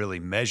people really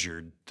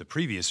measured the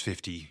previous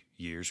 50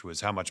 years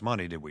was how much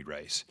money did we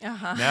raise.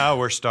 Now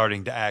we're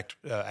starting to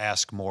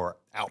ask more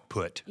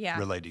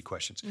output-related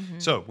questions.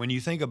 So when you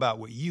think about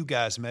what you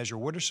guys measure,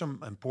 what are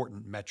some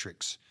important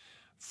metrics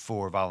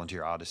for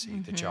Volunteer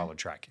Odyssey that y'all are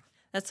tracking?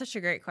 That's such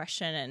a great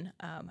question. And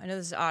I know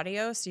this is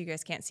audio, so you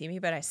guys can't see me,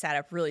 but I sat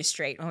up really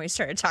straight when we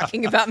started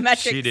talking about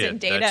metrics and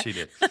data. She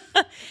did.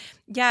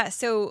 Yeah,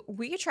 so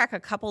we track a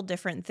couple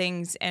different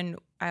things, and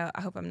I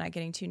hope I'm not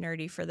getting too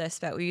nerdy for this,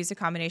 but we use a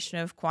combination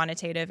of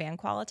quantitative and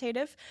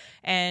qualitative.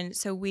 And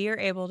so we are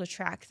able to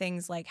track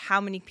things like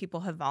how many people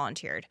have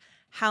volunteered,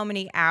 how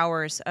many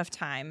hours of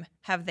time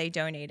have they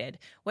donated,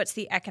 what's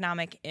the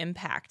economic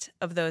impact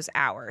of those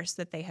hours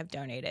that they have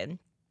donated.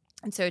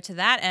 And so to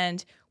that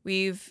end,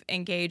 we've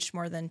engaged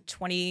more than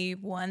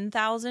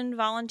 21,000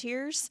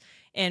 volunteers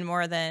in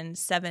more than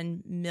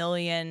 $7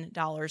 million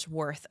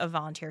worth of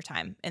volunteer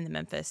time in the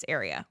Memphis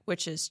area,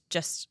 which is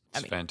just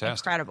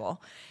fantastic.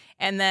 Incredible.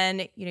 And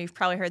then, you've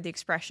probably heard the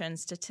expression,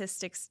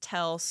 statistics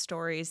tell,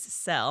 stories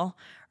sell,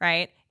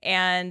 right?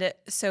 And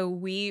so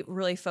we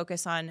really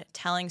focus on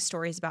telling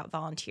stories about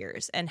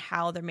volunteers and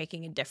how they're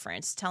making a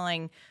difference,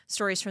 telling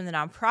stories from the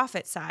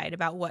nonprofit side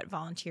about what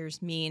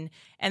volunteers mean.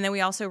 And then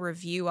we also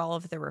review all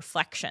of the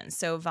reflections.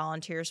 So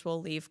volunteers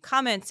will leave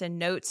comments and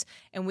notes,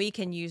 and we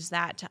can use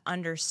that to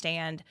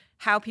understand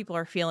how people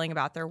are feeling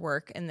about their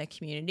work in the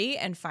community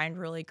and find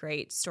really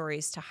great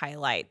stories to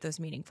highlight those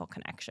meaningful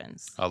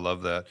connections. I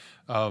love that.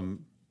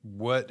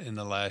 What in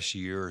the last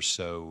year or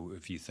so,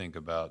 if you think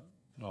about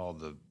all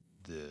the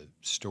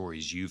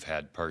stories you've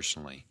had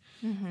personally,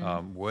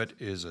 what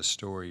is a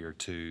story or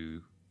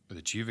two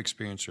that you've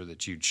experienced or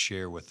that you'd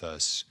share with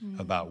us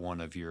about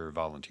one of your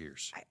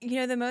volunteers?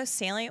 The most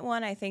salient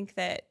one I think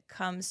that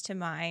comes to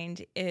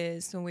mind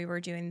is when we were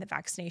doing the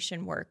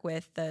vaccination work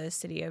with the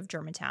city of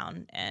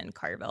Germantown and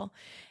Carterville.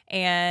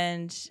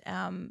 And,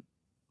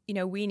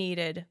 we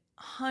needed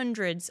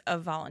hundreds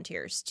of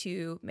volunteers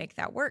to make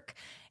that work.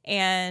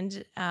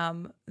 And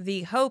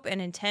the hope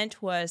and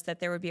intent was that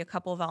there would be a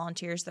couple of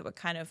volunteers that would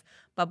kind of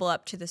bubble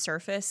up to the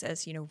surface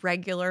as,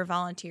 regular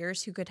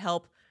volunteers who could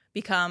help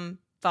become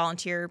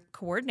volunteer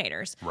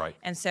coordinators. Right.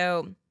 And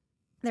so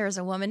there was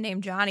a woman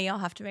named Johnny, I'll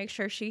have to make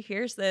sure she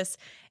hears this,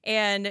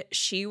 and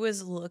she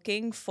was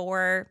looking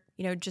for,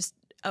 just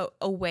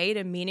a way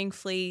to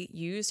meaningfully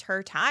use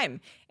her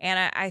time.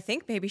 And I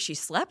think maybe she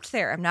slept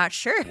there. I'm not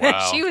sure.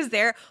 Wow. She was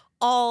there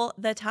all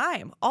the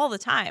time.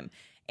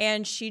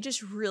 And she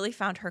just really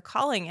found her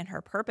calling and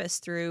her purpose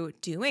through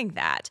doing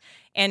that.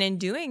 And in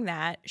doing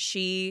that,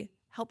 she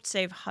helped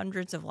save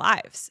hundreds of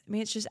lives. I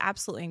mean, it's just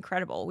absolutely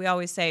incredible. We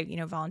always say,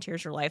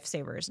 volunteers are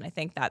lifesavers. And I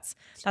think that's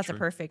a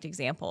perfect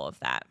example of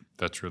that.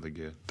 That's really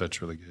good.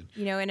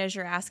 And as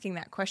you're asking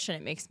that question,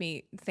 it makes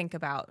me think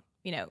about,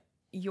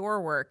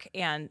 your work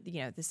and,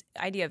 this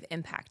idea of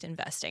impact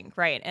investing,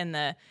 right? And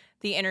the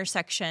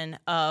intersection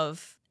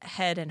of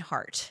head and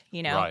heart,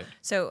 Right.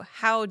 So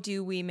how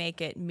do we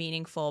make it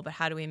meaningful, but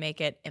how do we make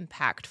it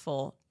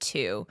impactful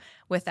too,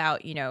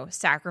 without,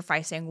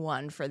 sacrificing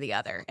one for the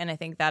other? And I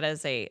think that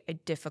is a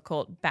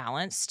difficult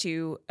balance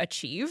to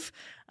achieve,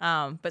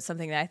 but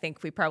something that I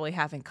think we probably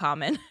have in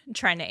common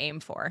trying to aim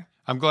for.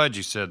 I'm glad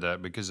you said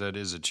that because that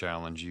is a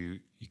challenge. You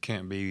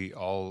can't be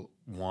all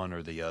one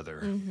or the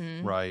other,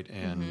 right?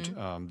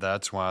 And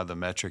that's why the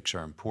metrics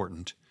are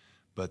important,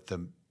 but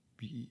the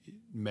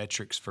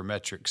metrics for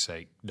metrics'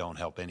 sake don't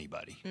help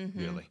anybody,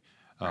 really.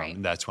 Right.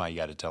 And that's why you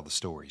got to tell the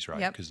stories, right?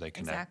 Yep, Because they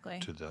connect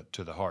exactly.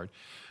 to the heart.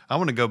 I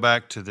want to go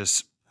back to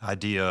this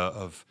idea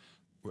of,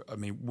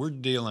 we're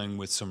dealing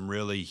with some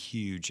really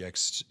huge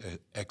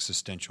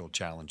existential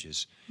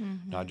challenges,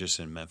 not just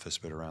in Memphis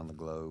but around the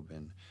globe.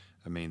 And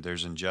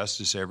there's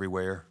injustice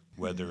everywhere,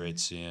 whether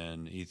it's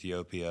in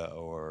Ethiopia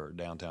or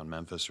downtown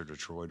Memphis or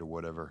Detroit or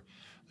whatever.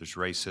 There's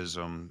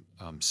racism,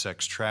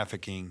 sex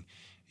trafficking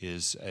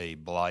is a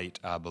blight,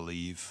 I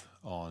believe,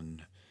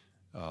 on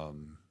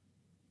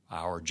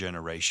our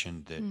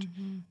generation that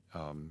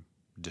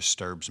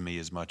disturbs me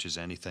as much as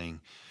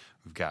anything.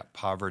 We've got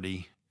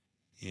poverty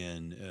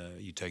in,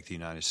 you take the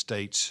United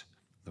States,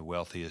 the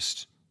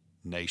wealthiest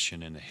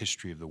nation in the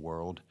history of the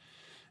world,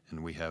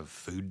 and we have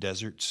food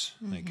deserts.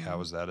 How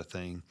is that a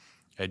thing?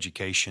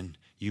 Education.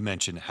 You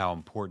mentioned how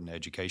important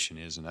education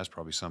is, and that's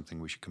probably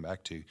something we should come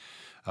back to.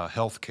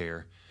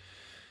 Healthcare.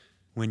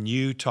 When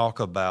you talk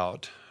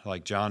about,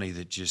 like Johnny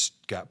that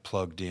just got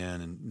plugged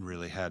in and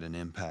really had an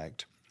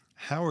impact,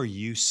 how are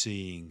you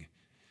seeing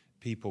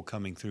people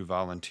coming through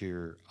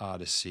Volunteer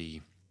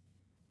Odyssey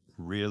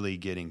really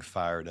getting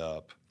fired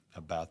up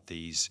about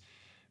these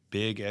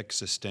big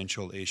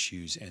existential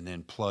issues and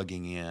then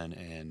plugging in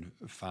and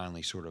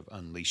finally sort of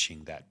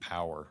unleashing that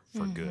power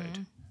for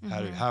good?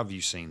 How have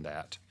you seen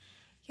that?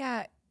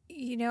 Yeah,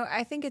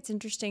 I think it's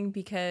interesting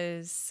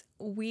because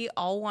we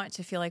all want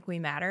to feel like we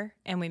matter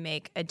and we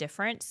make a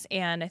difference.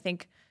 And I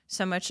think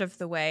so much of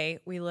the way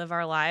we live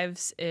our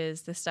lives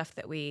is the stuff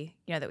that we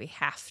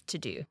have to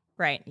do,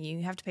 right?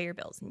 You have to pay your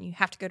bills and you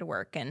have to go to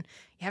work and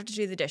you have to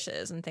do the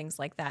dishes and things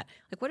like that.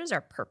 Like, what is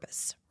our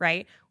purpose,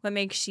 right? What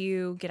makes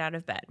you get out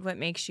of bed? What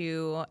makes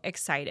you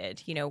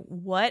excited?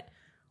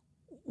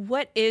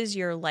 What is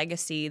your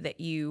legacy that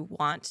you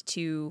want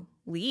to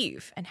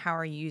leave, and how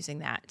are you using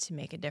that to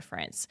make a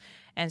difference?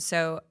 And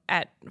so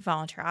at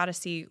Volunteer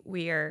Odyssey,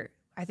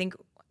 I think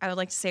I would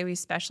like to say we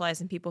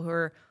specialize in people who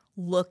are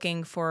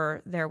looking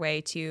for their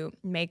way to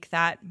make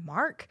that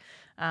mark.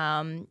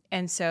 And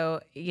so,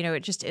 it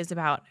just is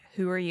about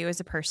who are you as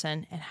a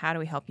person and how do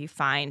we help you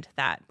find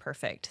that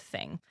perfect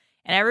thing?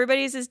 And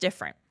everybody's is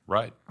different.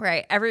 Right.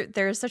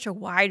 There's such a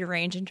wide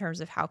range in terms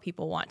of how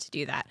people want to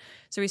do that.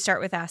 So we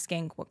start with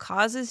asking, what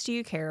causes do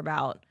you care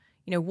about?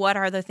 What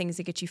are the things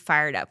that get you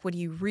fired up? What do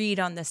you read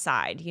on the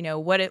side?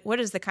 What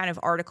is the kind of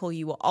article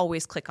you will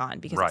always click on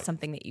because it's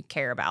something that you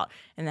care about?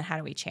 And then how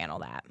do we channel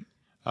that?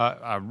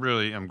 I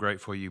really am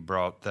grateful you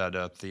brought that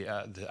up, the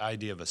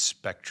idea of a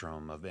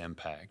spectrum of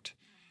impact.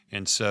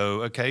 And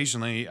so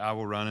occasionally I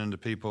will run into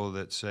people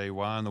that say,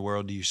 why in the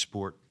world do you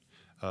support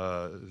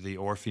the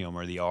Orpheum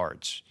or the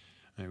arts?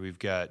 I mean, we've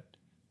got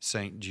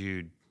St.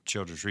 Jude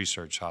Children's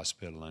Research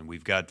Hospital, and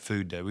we've got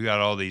Food Day. We've got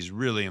all these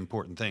really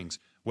important things.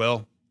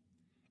 Well,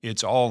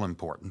 it's all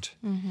important.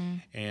 Mm-hmm.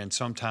 And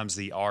sometimes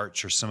the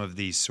arts or some of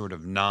these sort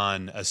of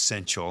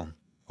non-essential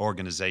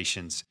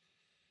organizations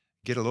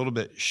get a little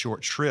bit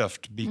short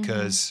shrift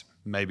because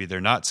maybe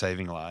they're not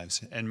saving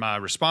lives. And my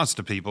response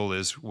to people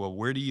is, well,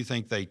 where do you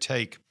think they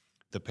take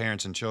the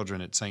parents and children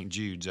at St.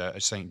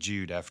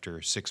 Jude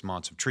after 6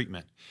 months of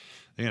treatment?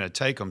 They're going to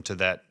take them to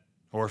that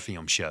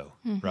Orpheum show,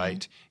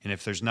 right? And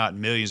if there's not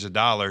millions of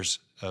dollars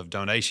of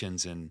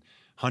donations and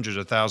hundreds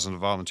of thousands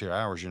of volunteer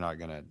hours, you're not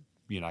going to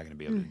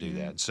be able to do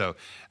that. So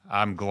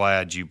I'm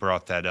glad you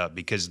brought that up,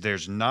 because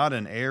there's not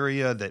an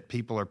area that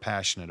people are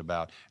passionate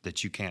about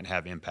that you can't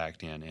have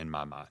impact in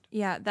my mind.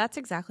 Yeah, that's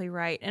exactly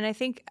right. And I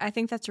think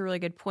that's a really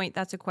good point.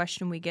 That's a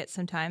question we get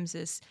sometimes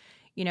is,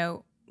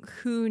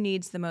 who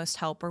needs the most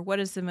help, or what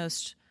is the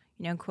most,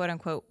 quote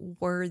unquote,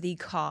 worthy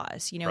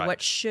cause? Right.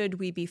 What should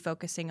we be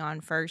focusing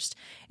on first?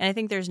 And I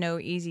think there's no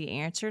easy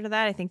answer to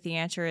that. I think the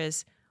answer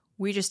is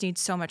we just need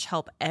so much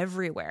help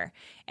everywhere.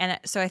 And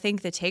so I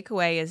think the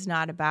takeaway is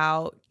not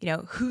about,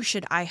 who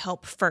should I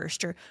help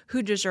first or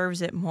who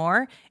deserves it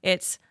more.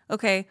 It's,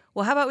 okay,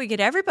 well, how about we get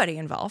everybody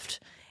involved?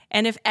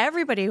 And if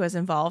everybody was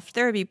involved,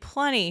 there would be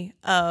plenty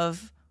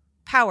of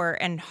power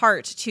and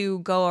heart to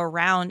go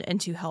around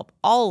and to help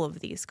all of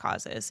these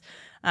causes.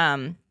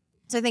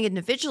 So I think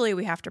individually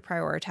we have to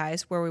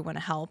prioritize where we want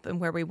to help and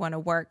where we want to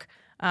work.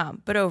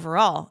 But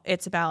overall,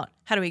 it's about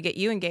how do we get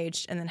you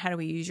engaged, and then how do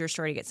we use your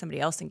story to get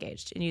somebody else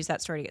engaged, and use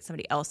that story to get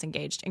somebody else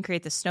engaged, and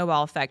create the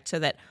snowball effect so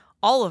that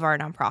all of our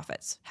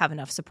nonprofits have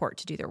enough support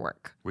to do their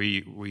work.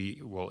 We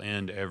will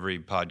end every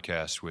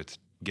podcast with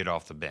get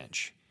off the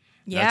bench.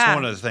 Yeah. That's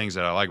one of the things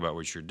that I like about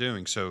what you're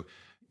doing. So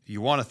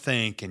you want to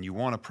think and you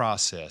want to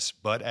process,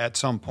 but at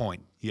some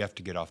point you have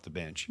to get off the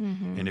bench.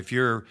 Mm-hmm. And if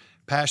you're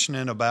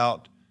passionate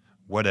about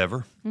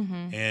whatever,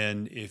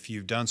 and if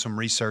you've done some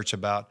research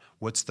about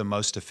what's the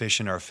most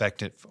efficient or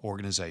effective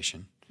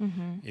organization,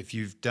 if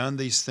you've done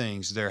these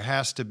things, there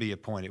has to be a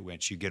point at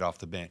which you get off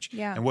the bench.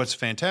 Yeah. And what's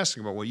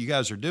fantastic about what you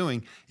guys are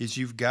doing is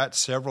you've got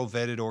several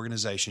vetted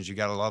organizations. You've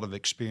got a lot of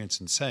experience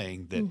in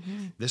saying that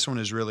this one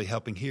is really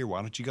helping here.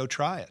 Why don't you go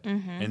try it?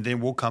 And then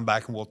we'll come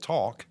back and we'll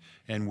talk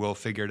and we'll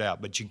figure it out.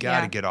 But you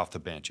got to get off the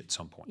bench at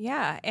some point.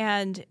 Yeah.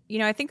 And,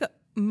 I think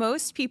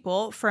most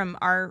people from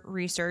our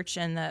research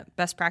and the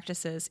best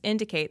practices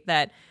indicate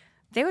that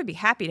they would be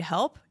happy to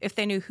help if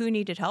they knew who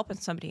needed help and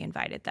somebody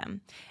invited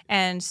them.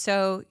 And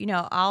so,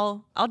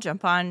 I'll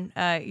jump on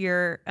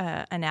your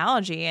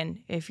analogy,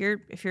 and if you're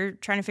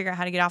trying to figure out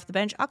how to get off the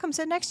bench, I'll come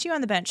sit next to you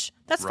on the bench.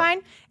 That's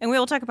fine. And we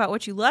will talk about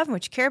what you love and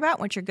what you care about, and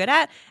what you're good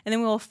at, and then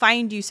we will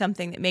find you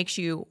something that makes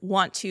you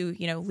want to,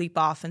 leap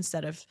off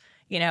instead of,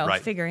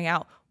 figuring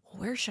out,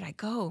 where should I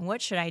go and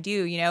what should I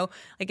do?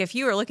 Like if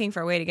you are looking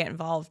for a way to get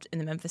involved in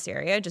the Memphis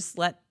area, just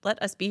let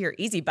us be your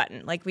easy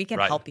button. Like we can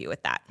help you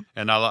with that.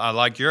 And I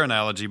like your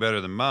analogy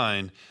better than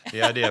mine.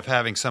 The idea of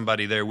having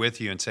somebody there with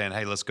you and saying,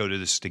 hey, let's go do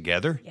this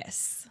together.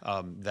 Yes.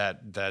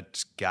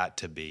 That's got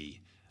to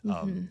be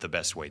the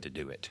best way to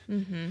do it.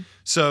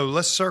 So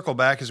let's circle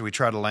back as we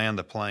try to land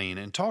the plane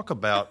and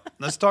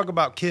let's talk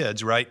about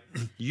kids, right?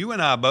 You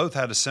and I both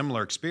had a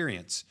similar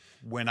experience.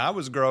 When I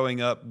was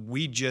growing up,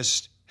 we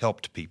just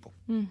helped people.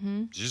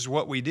 It's just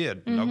what we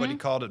did. Nobody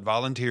called it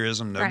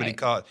volunteerism. Nobody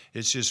called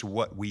it's just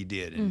what we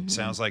did. And it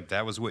sounds like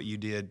that was what you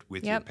did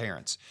with your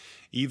parents.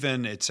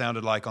 Even it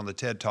sounded like on the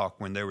TED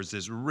Talk when there was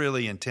this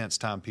really intense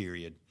time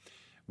period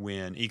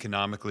when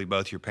economically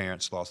both your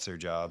parents lost their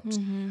jobs.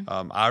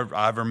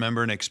 I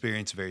remember an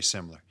experience very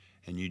similar.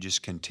 And you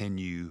just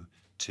continue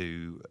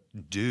to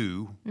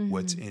do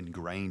what's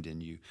ingrained in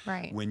you.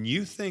 Right. When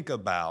you think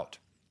about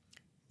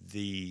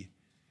the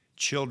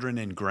children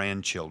and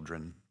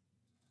grandchildren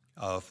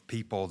of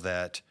people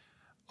that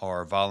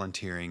are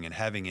volunteering and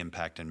having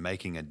impact and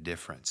making a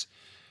difference,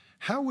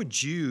 how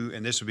would you,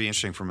 and this would be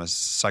interesting from a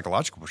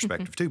psychological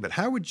perspective too, but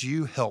how would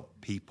you help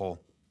people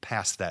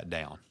pass that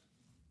down?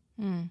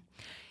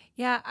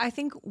 Yeah, I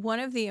think one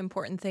of the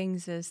important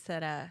things is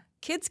that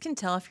kids can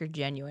tell if you're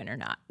genuine or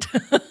not.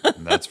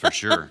 That's for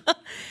sure.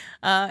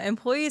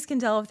 Employees can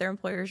tell if their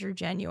employers are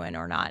genuine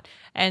or not.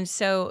 And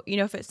so,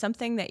 if it's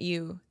something that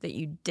you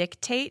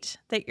dictate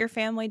that your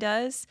family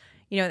does,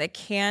 that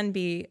can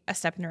be a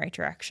step in the right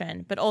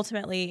direction. But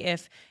ultimately,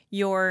 if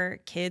your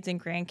kids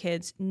and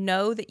grandkids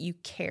know that you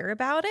care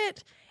about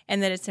it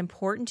and that it's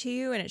important to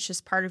you and it's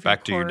just part of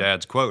Back to your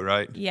dad's quote,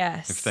 right?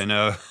 Yes. If they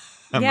know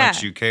how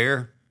much you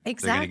care,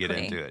 exactly. they're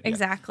going to get into it.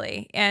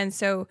 Exactly. And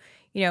so,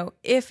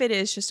 if it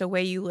is just a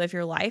way you live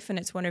your life and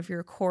it's one of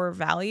your core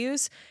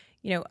values,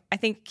 I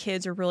think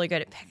kids are really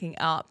good at picking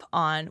up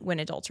on when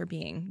adults are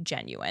being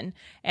genuine.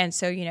 And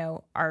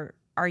so,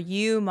 our are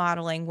you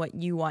modeling what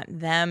you want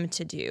them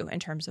to do in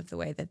terms of the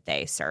way that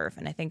they serve?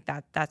 And I think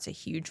that that's a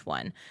huge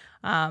one.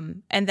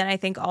 And then I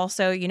think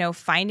also,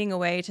 finding a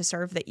way to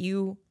serve that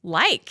you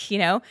like,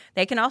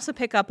 they can also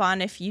pick up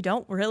on if you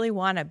don't really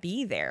want to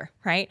be there,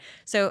 right?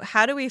 So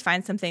how do we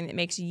find something that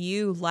makes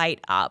you light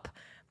up?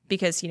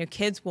 Because,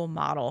 kids will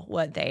model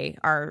what they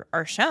are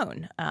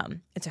shown.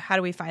 And so how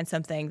do we find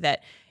something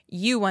that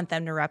you want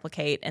them to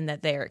replicate and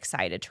that they're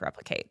excited to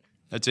replicate?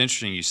 That's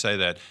interesting you say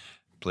that.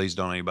 Please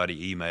don't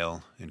anybody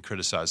email and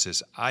criticize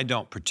this. I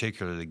don't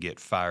particularly get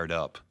fired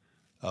up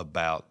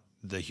about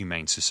the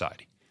Humane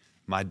Society.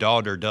 My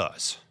daughter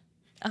does.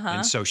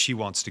 And so she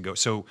wants to go.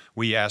 So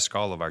we ask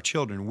all of our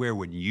children, where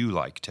would you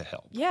like to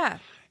help? Yeah,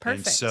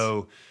 perfect. And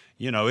so,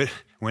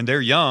 when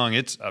they're young,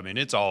 it's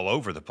all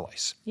over the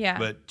place. Yeah.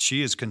 But she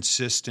has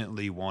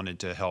consistently wanted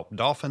to help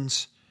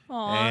dolphins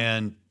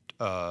and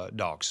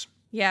dogs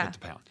at the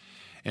pound.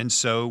 And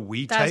so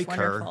we take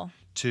her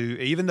to,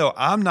 even though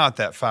I'm not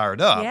that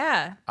fired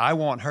up, I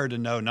want her to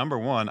know, number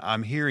one,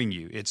 I'm hearing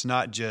you. It's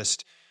not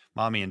just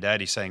mommy and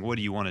daddy saying, what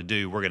do you want to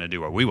do? We're going to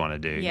do what we want to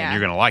do, and you're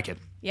going to like it.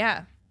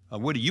 Yeah.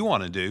 What do you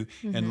want to do?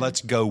 And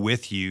let's go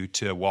with you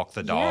to walk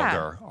the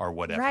dog or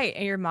whatever. Right.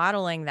 And you're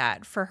modeling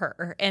that for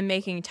her and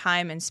making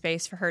time and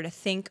space for her to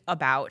think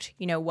about,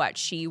 what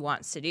she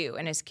wants to do.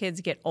 And as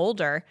kids get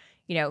older,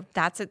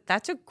 that's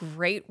a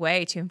great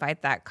way to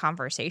invite that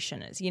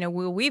conversation is,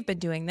 we've been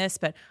doing this,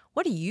 but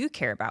what do you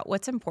care about?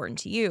 What's important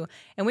to you?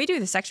 And we do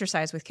this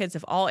exercise with kids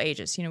of all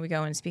ages. We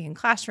go and speak in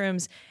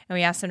classrooms and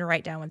we ask them to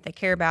write down what they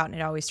care about. And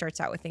it always starts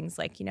out with things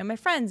like, my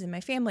friends and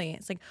my family.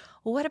 It's like,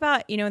 well, what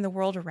about, in the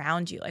world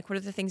around you? Like, what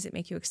are the things that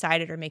make you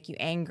excited or make you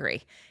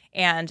angry?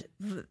 And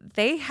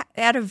they,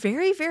 at a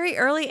very, very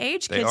early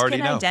age, kids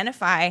can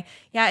identify,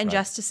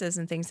 injustices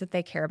and things that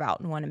they care about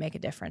and want to make a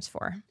difference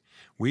for.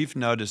 We've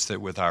noticed that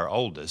with our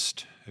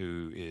oldest,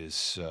 who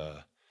is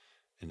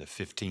in the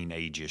 15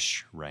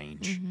 age-ish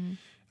range,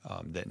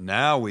 that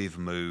now we've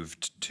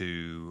moved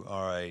to,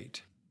 all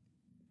right,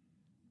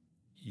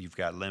 you've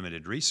got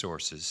limited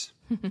resources.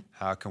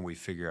 How can we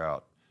figure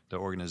out the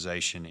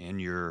organization in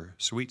your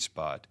sweet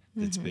spot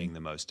that's being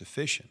the most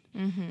efficient?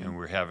 And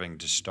we're having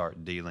to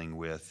start dealing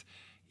with,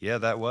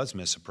 that was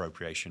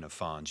misappropriation of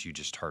funds you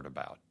just heard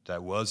about.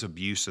 That was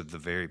abuse of the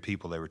very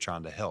people they were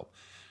trying to help.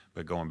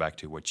 But going back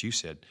to what you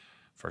said,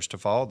 first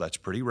of all, that's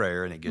pretty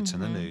rare and it gets in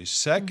the news.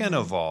 Second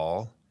of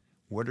all,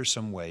 what are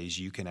some ways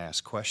you can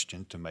ask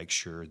questions to make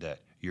sure that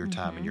your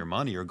time and your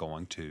money are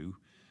going to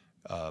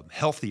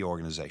healthy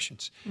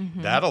organizations?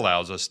 That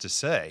allows us to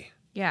say,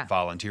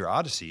 Volunteer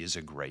Odyssey is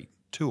a great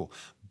tool.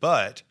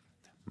 But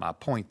my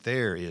point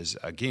there is,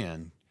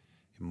 again,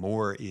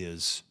 more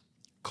is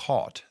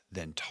caught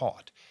than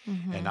taught.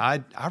 And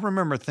I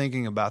remember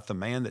thinking about the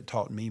man that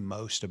taught me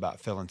most about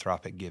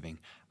philanthropic giving.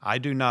 I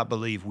do not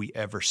believe we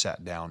ever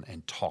sat down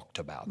and talked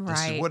about,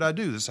 this is what I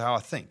do, this is how I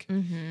think.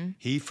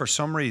 He, for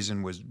some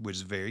reason,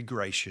 was very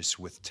gracious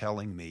with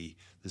telling me,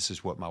 this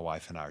is what my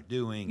wife and I are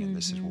doing, and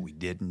this is what we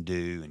didn't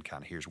do, and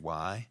kind of here's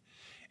why.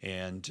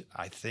 And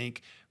I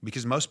think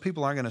because most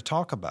people aren't going to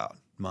talk about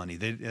money.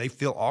 They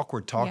feel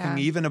awkward talking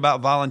even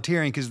about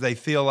volunteering because they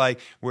feel like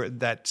we're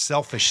that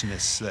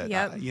selfishness that,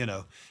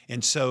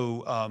 And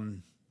so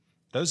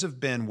those have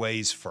been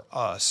ways for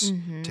us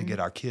to get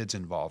our kids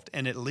involved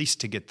and at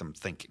least to get them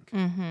thinking.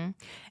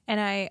 And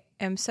I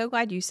am so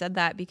glad you said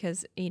that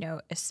because,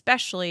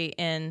 especially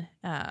in,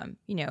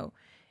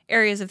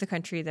 areas of the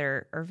country that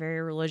are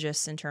very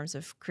religious in terms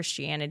of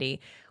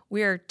Christianity,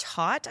 we are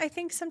taught, I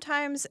think,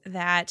 sometimes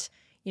that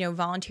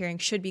volunteering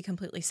should be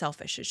completely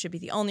selfish. It should be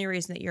the only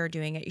reason that you're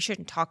doing it. You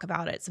shouldn't talk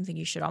about it. It's something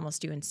you should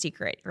almost do in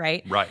secret,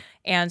 right? Right.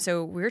 And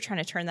so we're trying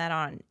to turn that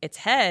on its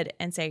head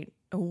and say,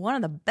 one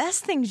of the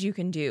best things you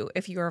can do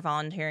if you are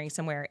volunteering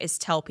somewhere is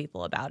tell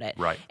people about it.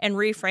 Right. And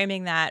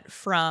reframing that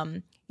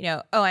from,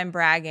 I'm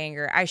bragging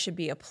or I should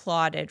be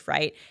applauded,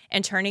 right?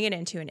 And turning it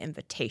into an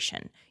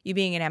invitation. You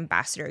being an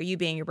ambassador, you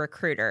being a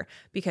recruiter,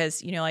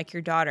 because, like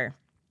your daughter,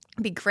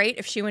 it'd be great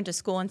if she went to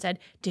school and said,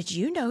 did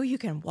you know you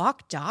can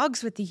walk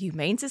dogs with the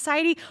Humane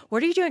Society?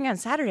 What are you doing on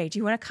Saturday? Do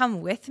you want to come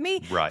with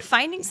me? Right.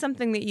 Finding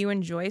something that you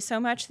enjoy so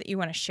much that you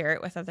want to share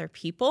it with other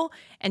people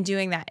and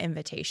doing that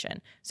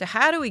invitation. So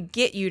how do we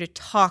get you to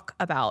talk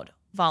about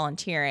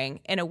volunteering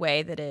in a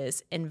way that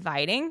is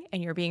inviting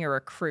and you're being a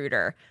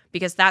recruiter?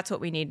 Because that's what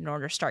we need in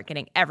order to start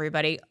getting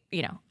everybody,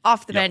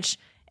 off the bench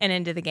and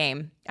into the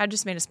game. I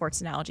just made a sports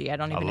analogy. I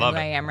don't even know who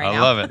I am right now.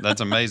 I love it. That's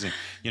amazing.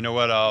 You know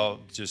what? I'll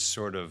just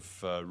sort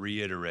of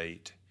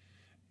reiterate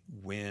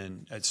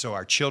so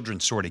our children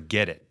sort of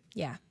get it.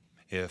 Yeah.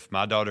 If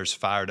my daughter's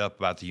fired up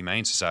about the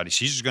Humane Society,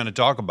 she's just going to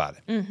talk about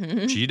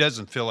it. She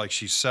doesn't feel like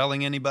she's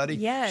selling anybody.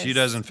 Yes. She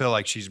doesn't feel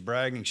like she's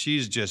bragging.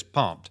 She's just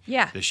pumped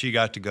that she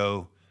got to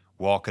go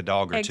walk a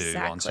dog or two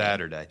on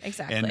Saturday.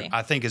 Exactly. And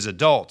I think as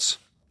adults,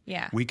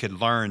 we could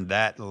learn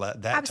that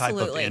type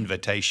of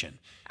invitation.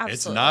 Absolutely.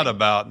 It's not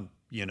about,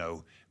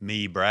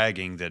 me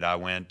bragging that I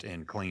went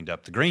and cleaned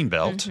up the green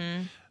belt.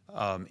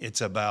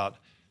 It's about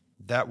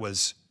that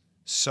was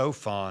so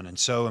fun and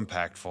so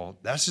impactful.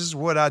 This is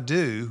what I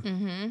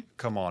do.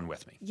 Come on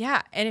with me.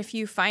 Yeah. And if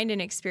you find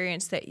an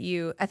experience that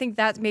I think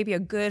that's maybe a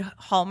good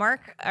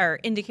hallmark or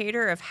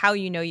indicator of how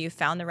you know you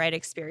found the right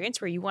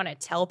experience, where you want to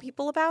tell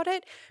people about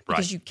it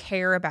because you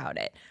care about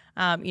it.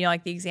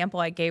 Like the example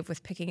I gave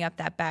with picking up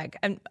that bag.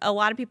 And a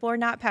lot of people are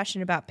not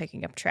passionate about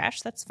picking up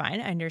trash. That's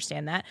fine. I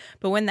understand that.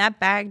 But when that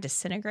bag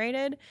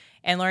disintegrated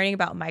and learning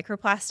about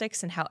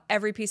microplastics and how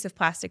every piece of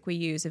plastic we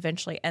use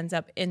eventually ends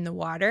up in the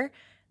water,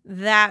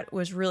 that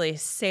was really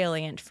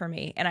salient for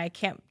me. And I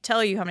can't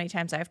tell you how many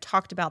times I've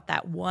talked about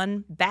that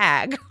one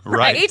bag,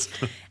 right?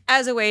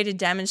 As a way to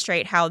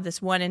demonstrate how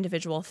this one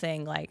individual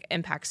thing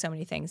impacts so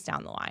many things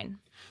down the line.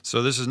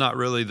 So this is not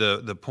really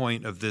the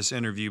point of this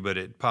interview, but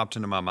it popped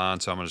into my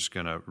mind, so I'm just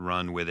going to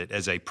run with it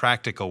as a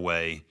practical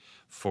way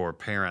for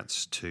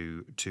parents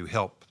to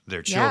help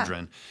their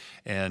children.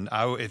 And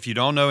if you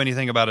don't know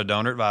anything about a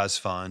donor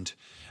advised fund,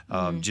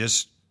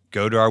 just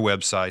go to our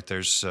website.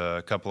 There's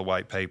a couple of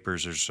white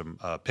papers. There's some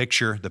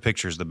picture. The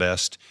picture is the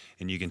best,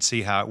 and you can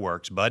see how it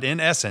works. But in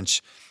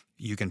essence,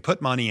 you can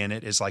put money in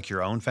it. It's like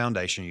your own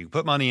foundation. You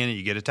put money in it,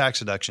 you get a tax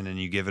deduction,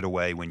 and you give it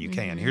away when you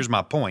can. Here's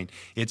my point.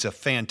 It's a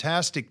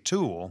fantastic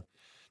tool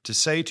to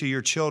say to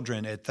your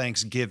children at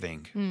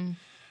Thanksgiving,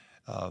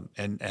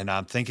 and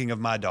I'm thinking of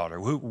my daughter,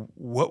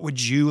 what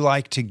would you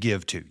like to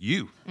give to?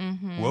 You.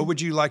 What would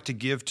you like to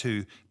give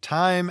to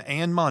time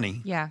and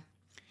money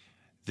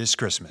this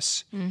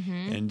Christmas?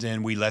 And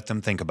then we let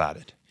them think about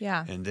it.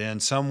 And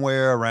then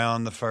somewhere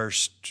around the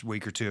first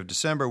week or two of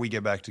December, we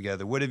get back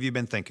together. What have you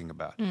been thinking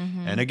about?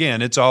 And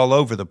again, it's all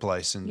over the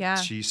place. And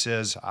she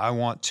says, I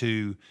want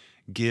to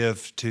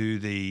give to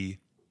the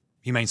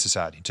Humane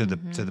Society, to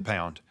the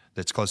pound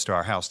that's close to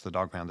our house, the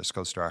dog pound that's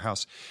close to our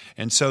house.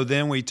 And so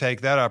then we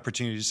take that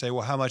opportunity to say,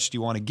 well, how much do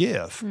you want to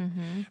give?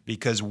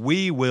 Because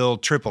we will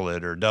triple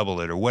it or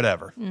double it or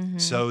whatever,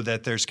 so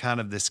that there's kind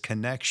of this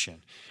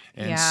connection.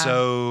 And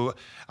so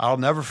I'll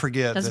never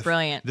forget. That's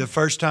brilliant. The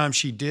first time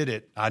she did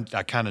it, I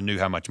kind of knew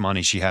how much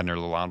money she had in her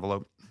little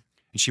envelope.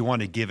 And she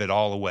wanted to give it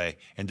all away.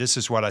 And this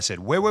is what I said,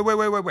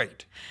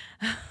 wait.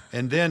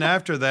 And then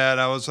after that,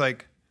 I was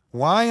like,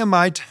 why am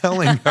I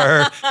telling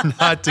her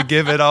not to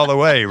give it all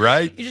away,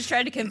 right? You just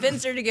tried to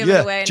convince her to give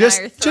it away, and just,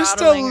 now you're just a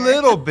throttling her.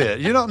 little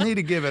bit. You don't need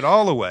to give it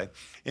all away.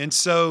 And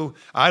so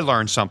I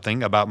learned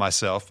something about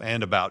myself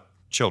and about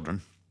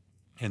children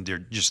and their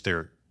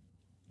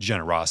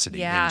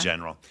generosity in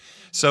general.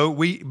 So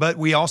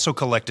we also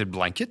collected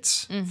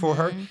blankets for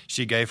her.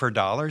 She gave her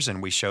dollars,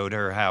 and we showed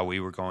her how we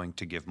were going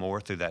to give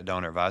more through that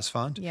donor advised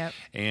fund.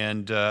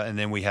 And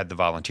then we had the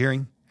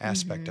volunteering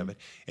aspect of it.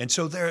 And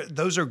so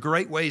those are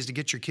great ways to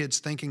get your kids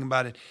thinking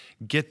about it,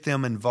 get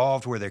them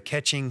involved where they're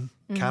catching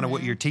kind of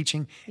what you're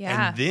teaching.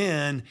 And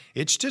then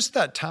it's just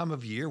that time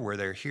of year where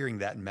they're hearing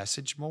that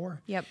message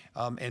more.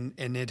 And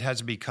it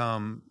has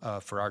become,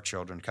 for our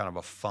children, kind of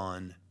a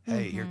fun,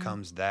 hey, here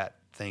comes that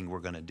thing we're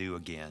going to do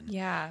again.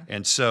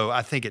 And so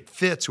I think it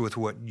fits with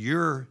what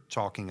you're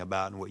talking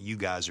about and what you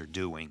guys are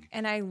doing.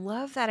 And I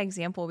love that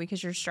example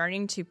because you're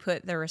starting to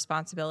put the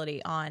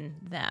responsibility on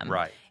them.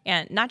 Right.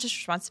 And not just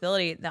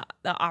responsibility, the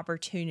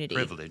opportunity.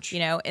 Privilege.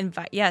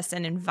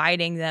 And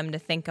inviting them to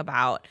think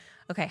about,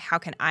 okay, how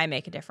can I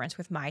make a difference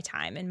with my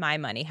time and my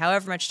money,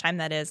 however much time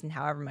that is and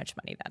however much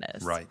money that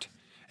is. Right.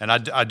 And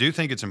I do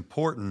think it's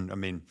important. I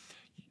mean,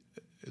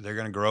 they're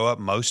going to grow up.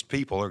 Most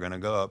people are going to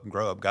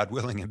grow up, God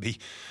willing, and be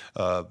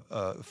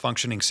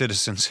functioning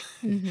citizens.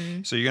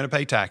 So you're going to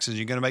pay taxes.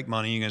 You're going to make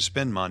money. You're going to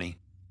spend money.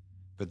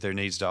 But there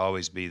needs to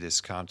always be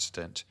this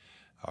constant,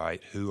 all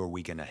right, who are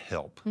we going to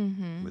help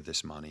with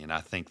this money? And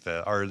I think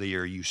the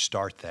earlier you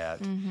start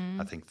that,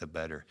 I think the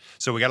better.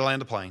 So we got to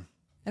land the plane.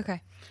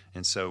 Okay.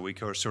 And so we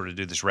sort of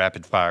do this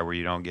rapid fire where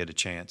you don't get a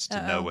chance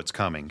to know what's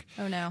coming.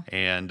 Oh, no.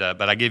 And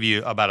but I give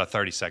you about a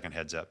 30-second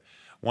heads up.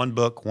 One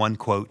book, one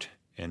quote,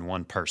 and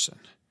one person.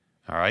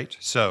 All right?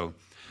 So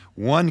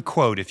one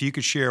quote. If you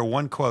could share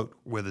one quote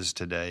with us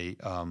today,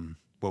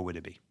 what would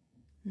it be?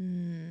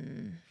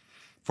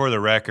 For the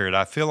record,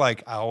 I feel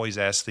like I always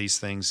ask these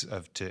things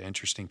to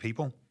interesting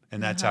people.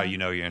 And that's how you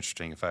know you're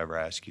interesting if I ever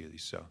ask you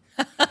these. So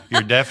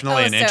you're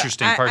definitely an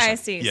interesting person. I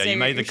see. Yeah, so you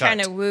made the cut. You're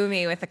trying to woo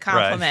me with a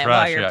compliment right,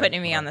 while you're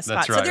putting me on the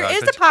spot. That's So there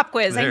is a pop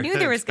quiz. I knew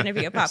there was going to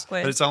be a pop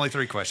quiz. But it's only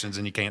 3 questions,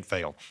 and you can't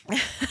fail.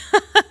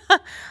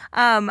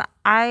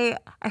 I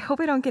hope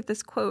I don't get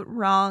this quote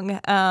wrong,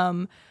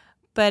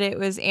 but it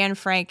was Anne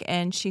Frank,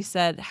 and she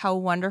said, how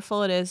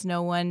wonderful it is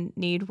no one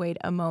need wait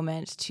a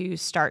moment to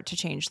start to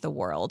change the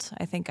world.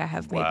 I think I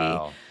have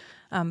maybe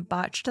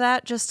botched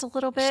that just a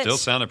little bit. Still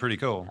sounded pretty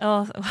cool.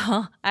 Oh,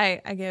 well,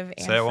 I give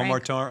Anne Say it one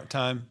Frank, more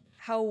time.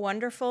 How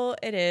wonderful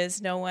it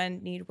is no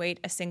one need wait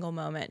a single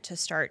moment to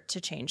start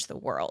to change the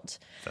world.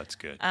 That's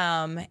good.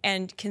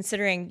 And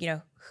considering,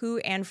 who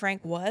Anne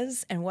Frank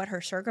was and what her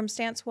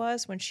circumstance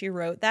was when she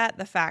wrote that,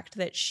 the fact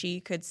that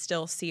she could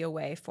still see a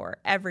way for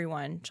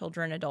everyone,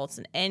 children, adults,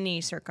 in any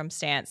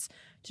circumstance,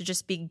 to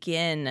just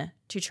begin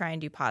to try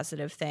and do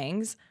positive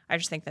things, I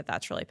just think that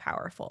that's really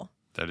powerful.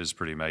 That is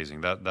pretty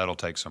amazing. That'll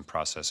take some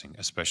processing,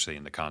 especially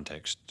in the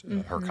context,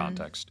 her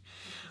context.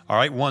 All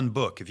right, one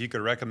book. If you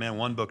could recommend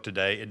one book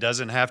today, it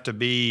doesn't have to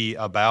be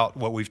about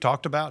what we've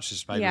talked about. It's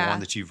just maybe one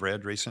that you've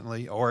read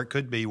recently, or it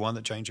could be one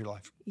that changed your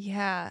life.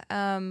 Yeah,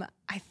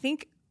 I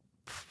think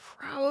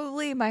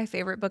probably my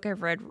favorite book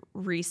I've read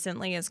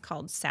recently is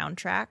called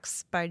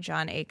Soundtracks by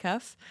Jon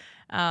Acuff.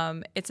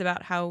 It's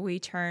about how we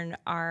turn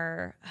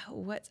our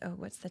what's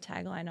the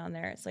tagline on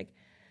there? It's like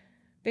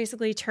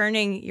basically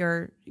turning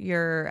your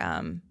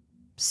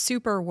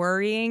super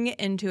worrying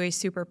into a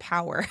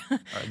superpower.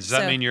 Does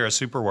that mean you're a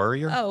super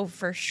worrier? Oh,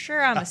 for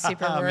sure I'm a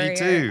super worrier. Me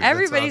too.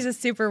 Everybody's a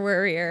super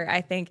worrier,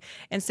 I think.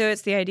 And so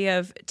it's the idea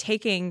of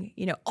taking,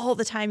 all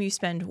the time you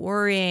spend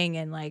worrying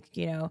and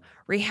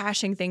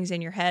rehashing things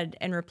in your head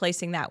and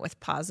replacing that with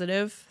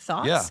positive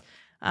thoughts. Yeah.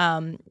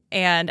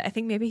 And I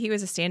think maybe he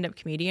was a stand-up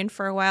comedian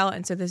for a while.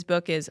 And so this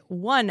book is,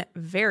 one,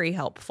 very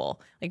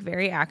helpful, like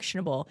very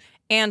actionable,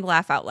 and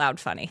laugh out loud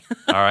funny.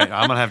 All right.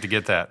 I'm going to have to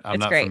get that. I'm It's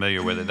not great.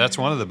 familiar with it. That's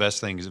one of the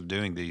best things of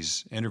doing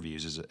these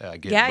interviews is I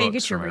get Yeah, books you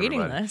get your from reading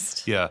everybody.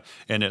 list. Yeah.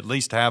 And at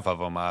least half of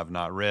them I've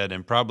not read,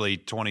 and probably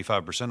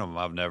 25% of them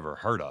I've never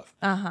heard of.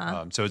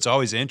 So it's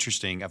always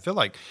interesting. I feel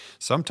like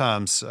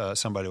sometimes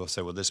somebody will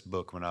say, well, this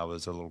book when I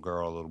was a little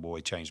girl, a little boy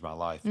changed my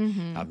life.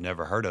 I've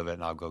never heard of it,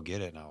 and I'll go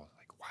get it, and I'll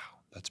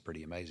that's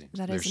pretty amazing.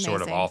 That They're is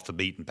sort of amazing. off the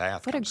beaten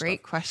path. What a kind of great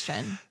stuff.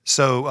 question.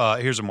 So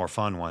here's a more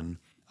fun one.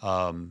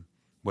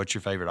 What's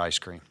your favorite ice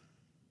cream?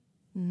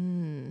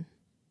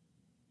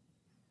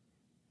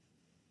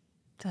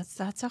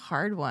 That's a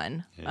hard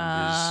one. It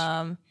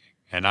is-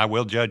 and I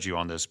will judge you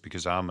on this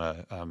because I'm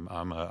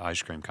a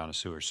ice cream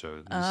connoisseur. So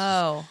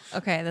this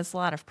Okay. That's a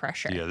lot of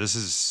pressure. yeah, this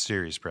is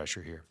serious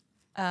pressure here.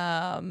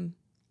 I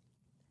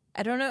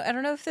don't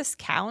know if this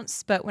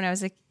counts, but when I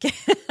was a kid,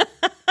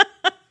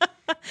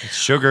 It's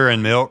sugar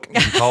and milk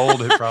and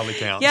cold. It probably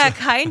counts. yeah,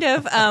 kind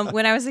of.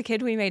 When I was a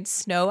kid, we made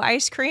snow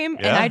ice cream,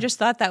 and Yeah? I just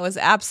thought that was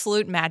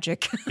absolute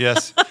magic.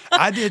 Yes,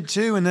 I did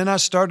too. And then I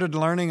started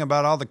learning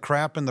about all the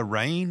crap in the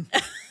rain,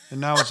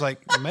 and I was like,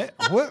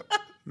 what?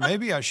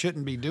 Maybe I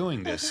shouldn't be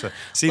doing this.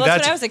 See, Well, that's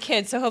that's when I was a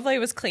kid, so hopefully it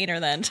was cleaner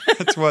then.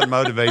 that's what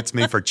motivates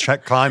me for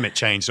climate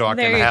change, so I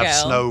There can you have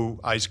go. snow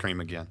ice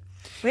cream again.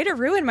 Way to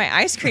ruin my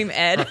ice cream,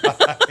 Ed.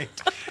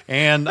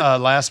 And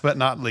last but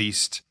not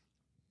least,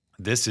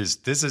 this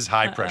is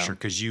high pressure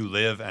because you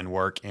live and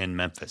work in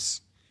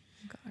Memphis.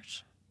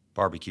 Gosh.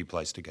 Barbecue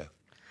place to go.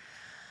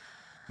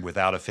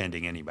 Without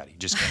offending anybody.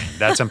 Just kidding.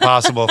 That's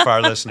impossible for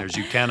our listeners.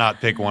 You cannot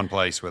pick one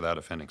place without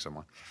offending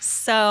someone.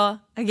 So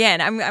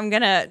again, I'm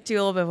gonna do a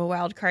little bit of a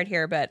wild card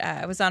here, but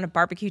I was on a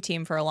barbecue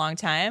team for a long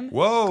time.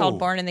 Whoa. Called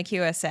Born in the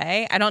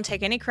QSA. I don't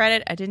take any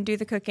credit. I didn't do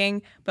the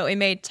cooking, but we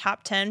made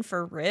top 10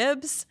 for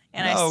ribs.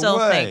 And I No still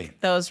way.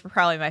 think those were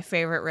probably my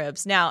favorite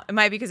ribs. Now, it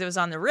might be because it was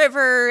on the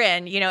river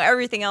and,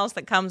 everything else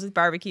that comes with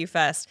Barbecue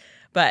Fest,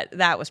 but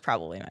that was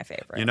probably my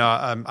favorite. You know,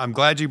 I'm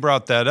glad you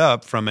brought that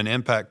up from an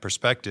impact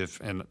perspective,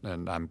 and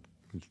I'm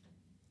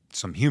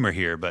some humor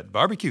here, but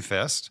Barbecue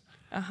Fest,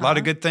 a lot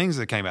of good things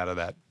that came out of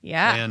that.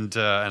 Yeah. And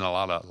a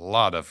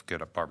lot of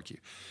good barbecue.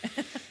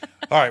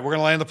 All right, we're going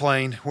to land the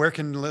plane. Where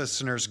can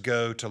listeners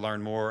go to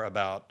learn more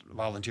about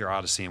Volunteer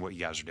Odyssey and what you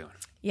guys are doing?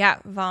 Yeah,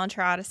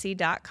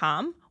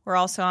 volunteerodyssey.com. We're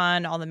also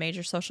on all the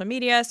major social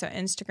media, so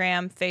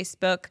Instagram,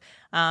 Facebook.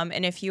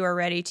 And if you are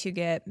ready to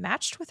get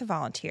matched with a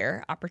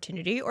volunteer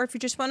opportunity, or if you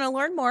just want to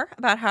learn more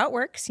about how it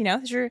works,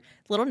 there's your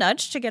little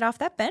nudge to get off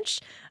that bench,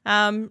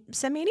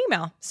 send me an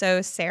email.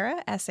 So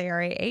Sarah,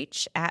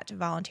 SARAH, at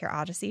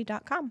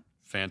volunteerodyssey.com.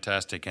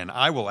 Fantastic. And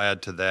I will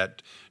add to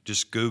that,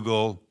 just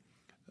Google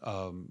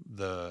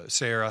the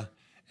Sarah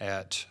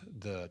at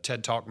the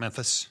TED Talk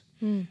Memphis.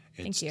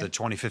 It's you. the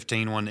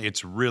 2015 one.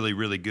 It's really,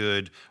 really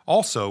good.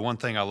 Also, one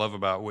thing I love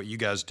about what you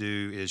guys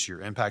do is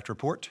your impact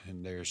report.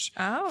 And there's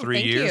 3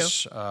 thank you.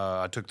 years.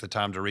 I took the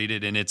time to read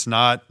it, and it's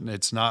not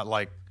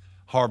like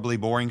horribly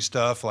boring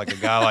stuff like a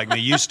guy like me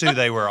used to.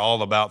 They were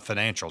all about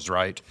financials,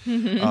 right?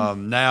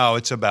 Now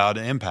it's about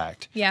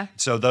impact. Yeah.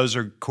 So those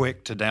are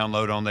quick to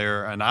download on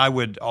there. And I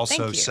would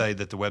also Thank you. say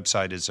that the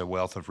website is a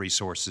wealth of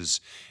resources.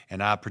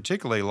 And I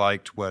particularly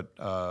liked what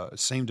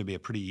seemed to be a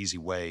pretty easy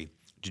way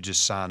to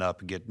just sign up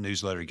and get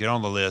newsletter, get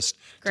on the list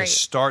Great. to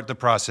start the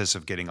process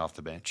of getting off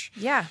the bench.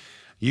 Yeah.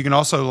 You can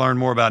also learn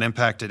more about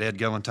impact at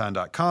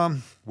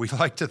edgalentine.com. We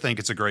like to think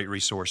it's a great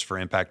resource for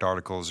impact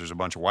articles. There's a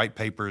bunch of white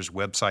papers,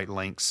 website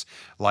links,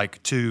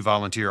 like to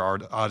Volunteer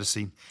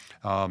Odyssey,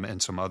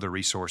 and some other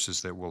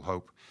resources that will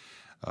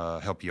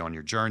help you on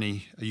your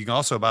journey. You can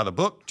also buy the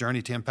book,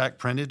 Journey to Impact,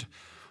 printed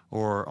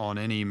or on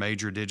any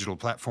major digital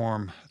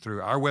platform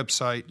through our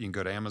website. You can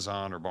go to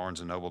Amazon or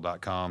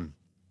BarnesandNoble.com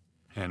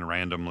and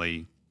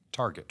randomly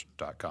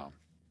Target.com.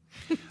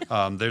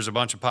 There's a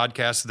bunch of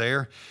podcasts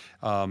there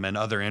and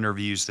other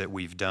interviews that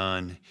we've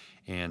done.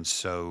 And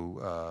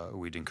so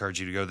we'd encourage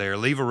you to go there.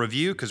 Leave a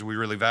review because we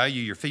really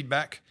value your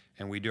feedback.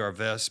 And we do our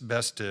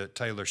best to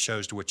tailor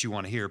shows to what you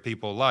want to hear.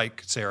 People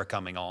like Sarah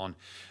coming on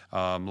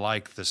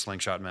like the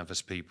Slingshot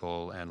Memphis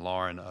people and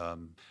Lauren.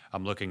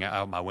 I'm looking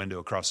out my window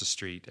across the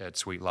street at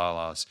Sweet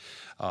Lala's.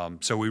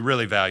 So we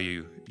really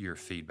value your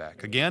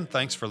feedback. Again,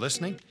 thanks for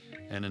listening.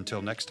 And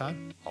until next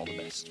time, all the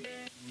best.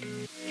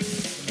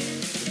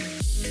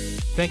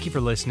 Thank you for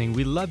listening.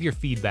 We love your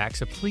feedback,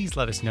 so please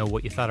let us know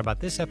what you thought about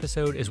this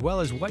episode as well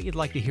as what you'd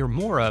like to hear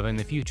more of in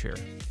the future.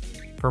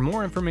 For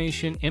more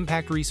information,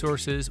 impact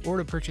resources, or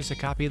to purchase a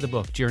copy of the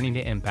book Journey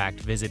to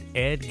Impact, visit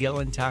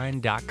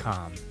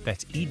edgillentine.com.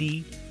 That's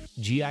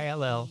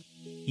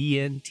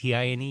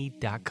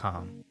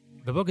EDGILLENTINE.com.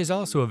 The book is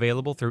also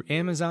available through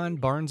Amazon,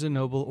 Barnes &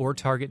 Noble, or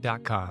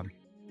Target.com.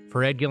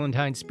 For Ed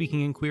Gillentine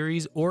speaking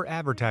inquiries or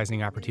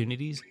advertising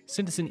opportunities,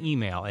 send us an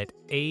email at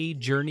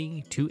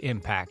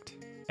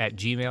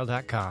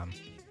ajourneytoimpact@gmail.com.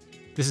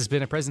 This has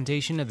been a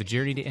presentation of the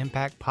Journey to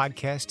Impact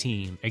podcast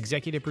team.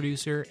 Executive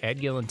producer,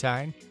 Ed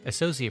Gillentine.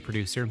 Associate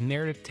producer,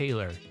 Meredith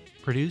Taylor.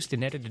 Produced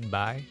and edited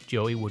by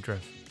Joey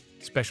Woodruff.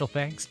 Special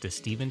thanks to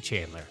Stephen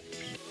Chandler.